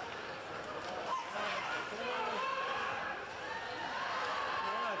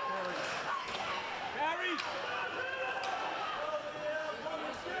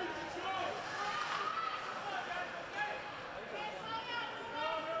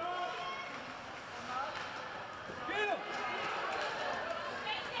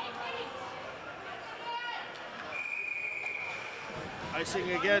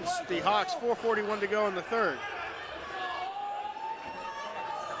 Icing against the Hawks, 4:41 to go in the third.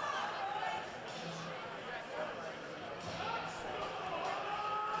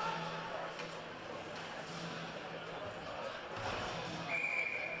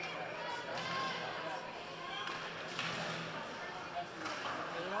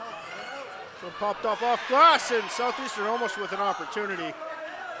 One popped up off glass, and Southeastern almost with an opportunity.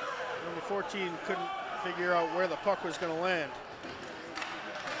 Number 14 couldn't figure out where the puck was going to land.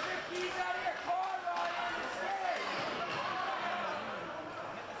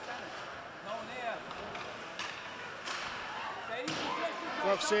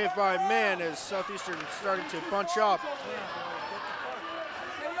 Rough save by Mann as Southeastern starting to bunch up.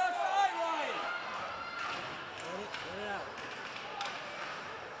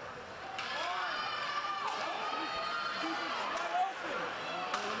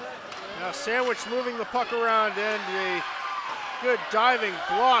 Now Sandwich moving the puck around and a good diving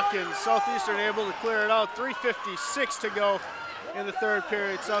block, and Southeastern able to clear it out. 3:56 to go in the third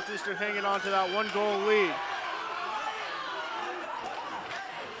period. Southeastern hanging on to that 1-goal lead.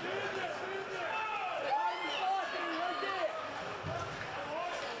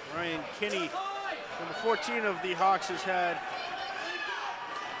 Ryan Kinney, number 14 of the Hawks, has had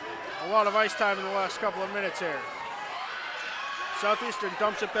a lot of ice time in the last couple of minutes here. Southeastern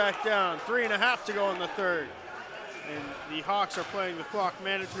dumps it back down. 3.5 to go in the third. And the Hawks are playing the clock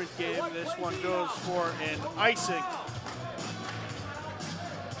management game. This one goes for an icing.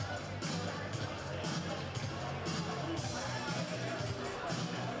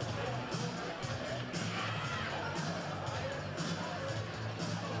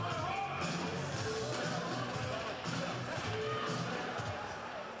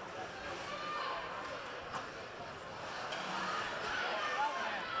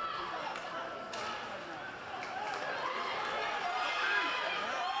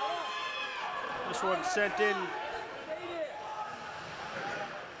 This one sent in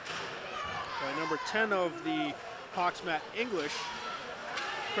by number 10 of the Hawks, Matt English.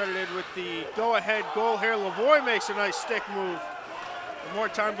 Credited with the go-ahead goal here. Lavoie makes a nice stick move. And more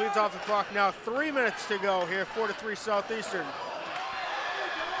time bleeds off the clock now. 3 minutes to go here, 4-3 Southeastern.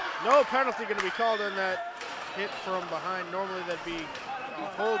 No penalty going to be called on that hit from behind. Normally that'd be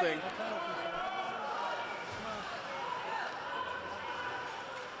holding.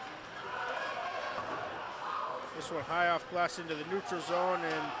 This one high off glass into the neutral zone,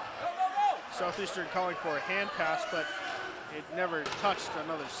 and Southeastern calling for a hand pass, but it never touched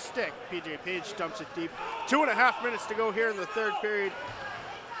another stick. PJ Page dumps it deep. 2.5 minutes to go here in the third period.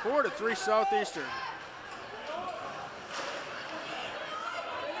 4-3 Southeastern.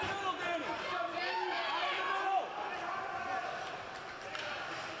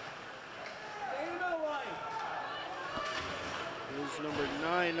 Here's number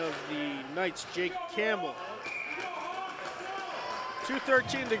 9 of the Knights, Jake Campbell.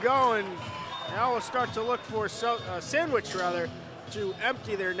 2:13 to go, and now we'll start to look for Sandwich to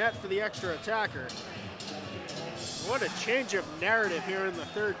empty their net for the extra attacker. What a change of narrative here in the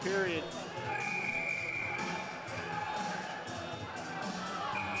third period.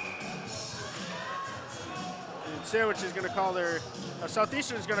 And Sandwich is going to call their,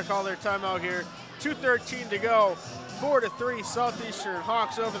 Southeastern is going to call their timeout here. 2:13 to go, 4-3 Southeastern.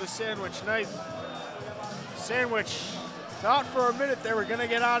 Hawks over the Sandwich Knights. Sandwich thought for a minute they were going to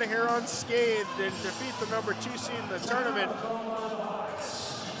get out of here unscathed and defeat the number 2 seed in the tournament.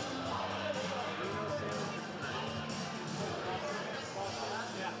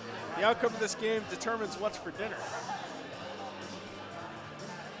 The outcome of this game determines what's for dinner.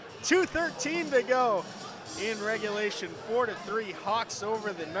 2:13 to go in regulation. 4-3 Hawks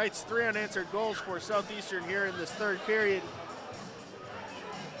over the Knights. 3 unanswered goals for Southeastern here in this third period.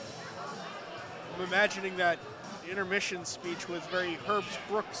 I'm imagining that intermission speech was very Herbs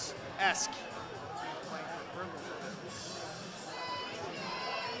Brooks-esque.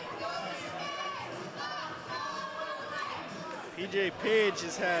 PJ Page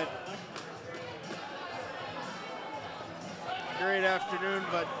has had a great afternoon,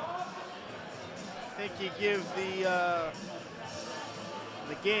 but I think you give the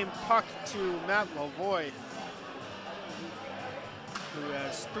game puck to Matt Lavoie, who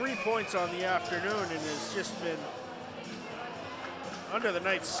has 3 points on the afternoon and has just been under the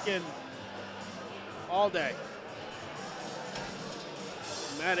Knights' skin all day.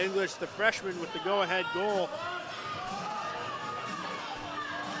 Matt English, the freshman, with the go-ahead goal.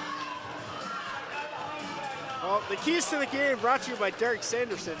 Well, the keys to the game brought to you by Derek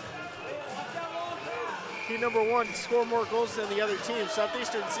Sanderson. Key number 1, score more goals than the other team.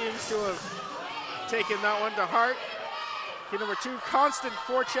 Southeastern seems to have taken that one to heart. Key number 2, constant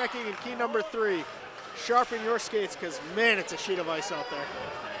forechecking, and key number 3, sharpen your skates, because man, it's a sheet of ice out there.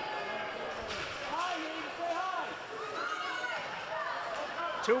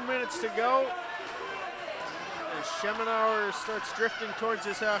 Two minutes to go as Schemenauer starts drifting towards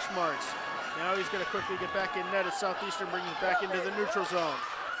his hash marks. Now he's going to quickly get back in net as Southeastern brings it back into the neutral zone.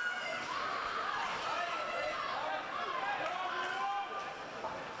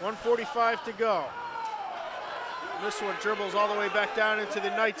 .145 to go. This one dribbles all the way back down into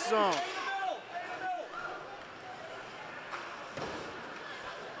the Knights zone.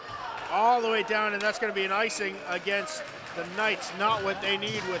 All the way down, and that's going to be an icing against the Knights. Not what they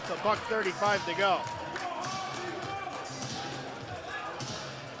need with a .135 to go.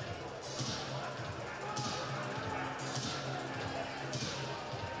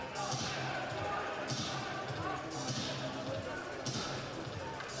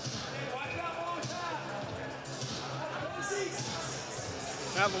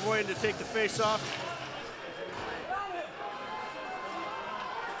 Matt Lavoie to take the face-off.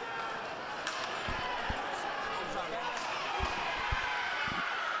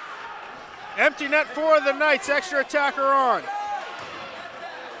 Empty net for the Knights, extra attacker on.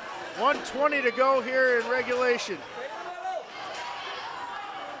 1:20 to go here in regulation.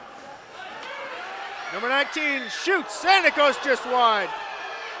 Number 19 shoots, and it goes just wide.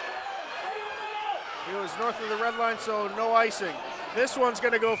 He was north of the red line, so no icing. This one's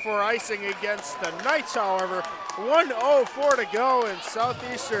going to go for icing against the Knights, however. 1:04 to go, and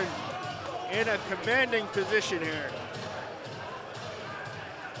Southeastern in a commanding position here.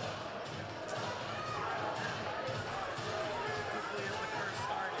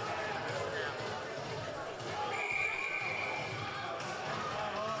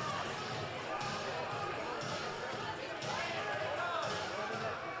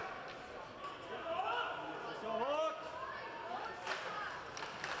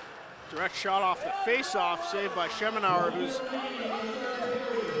 Direct shot off the face-off, saved by Schemenauer, who's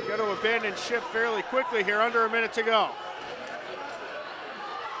going to abandon ship fairly quickly here, under a minute to go.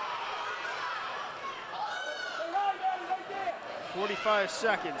 .45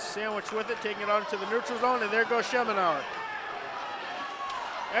 seconds. Sandwich with it, taking it onto the neutral zone, and there goes Schemenauer.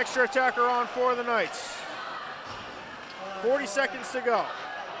 Extra attacker on for the Knights. 40 seconds to go.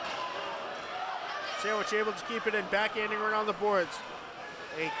 Sandwich able to keep it in, backhanding around the boards.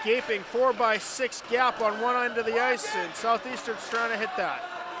 A gaping 4x6 gap on one end of the ice, and Southeastern's trying to hit that.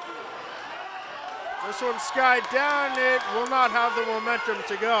 This one's skied down. It will not have the momentum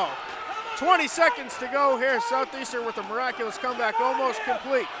to go. 20 seconds to go here. Southeastern with a miraculous comeback, almost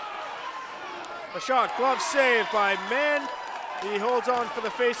complete. A shot, glove save by Mann. He holds on for the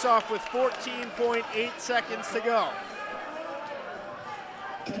faceoff with 14.8 seconds to go.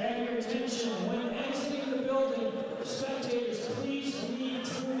 Can I have your attention? When exiting the building, spectators, please leave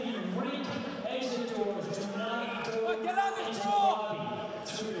through the rink exit doors. Do not go into the lobby.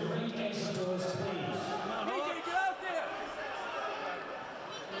 Through the rink exit doors, please. Get out there!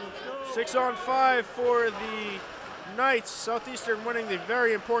 6-on-5 for the Knights. Southeastern winning the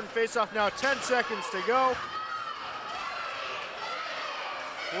very important faceoff now. 10 seconds to go.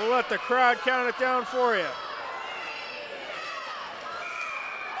 We'll let the crowd count it down for you.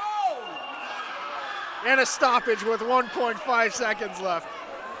 And a stoppage with 1.5 seconds left.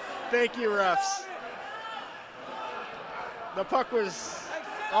 Thank you, refs. The puck was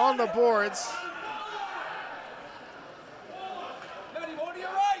on the boards.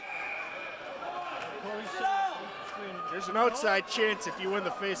 There's an outside chance if you win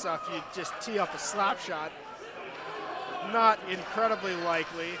the faceoff, you just tee up a slap shot. Not incredibly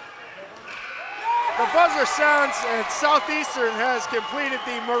likely. The buzzer sounds, and Southeastern has completed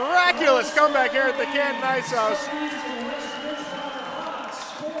the miraculous comeback here at the Canton Ice House.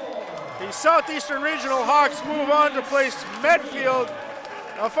 The Southeastern Regional Hawks move on to place Medfield.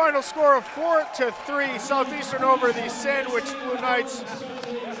 A final score of 4-3, Southeastern over the Sandwich Blue Knights.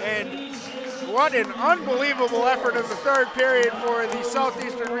 And what an unbelievable effort in the third period for the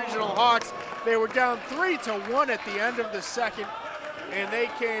Southeastern Regional Hawks. They were down 3-1 at the end of the second, and they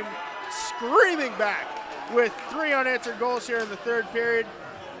came screaming back with 3 unanswered goals here in the third period.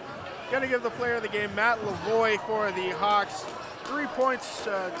 Gonna give the player of the game, Matt Lavoie, for the Hawks. 3 points,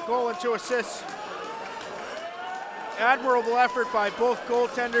 goal and 2 assists. Admirable effort by both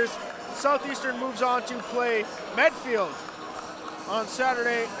goaltenders. Southeastern moves on to play Medfield on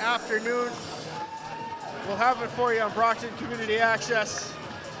Saturday afternoon. We'll have it for you on Brockton Community Access.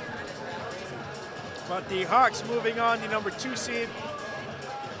 But the Hawks moving on, the number 2 seed.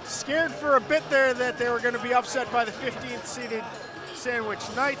 Scared for a bit there that they were going to be upset by the 15th seeded Sandwich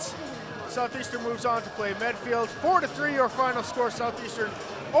Knights. Southeastern moves on to play Medfield. 4-3 your final score, Southeastern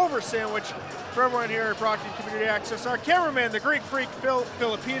over Sandwich. For everyone here at Brockton Community Access, our cameraman, the Greek freak, Phil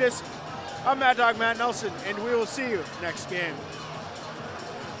Philippidis. I'm Mad Dog Matt Nelson, and we will see you next game.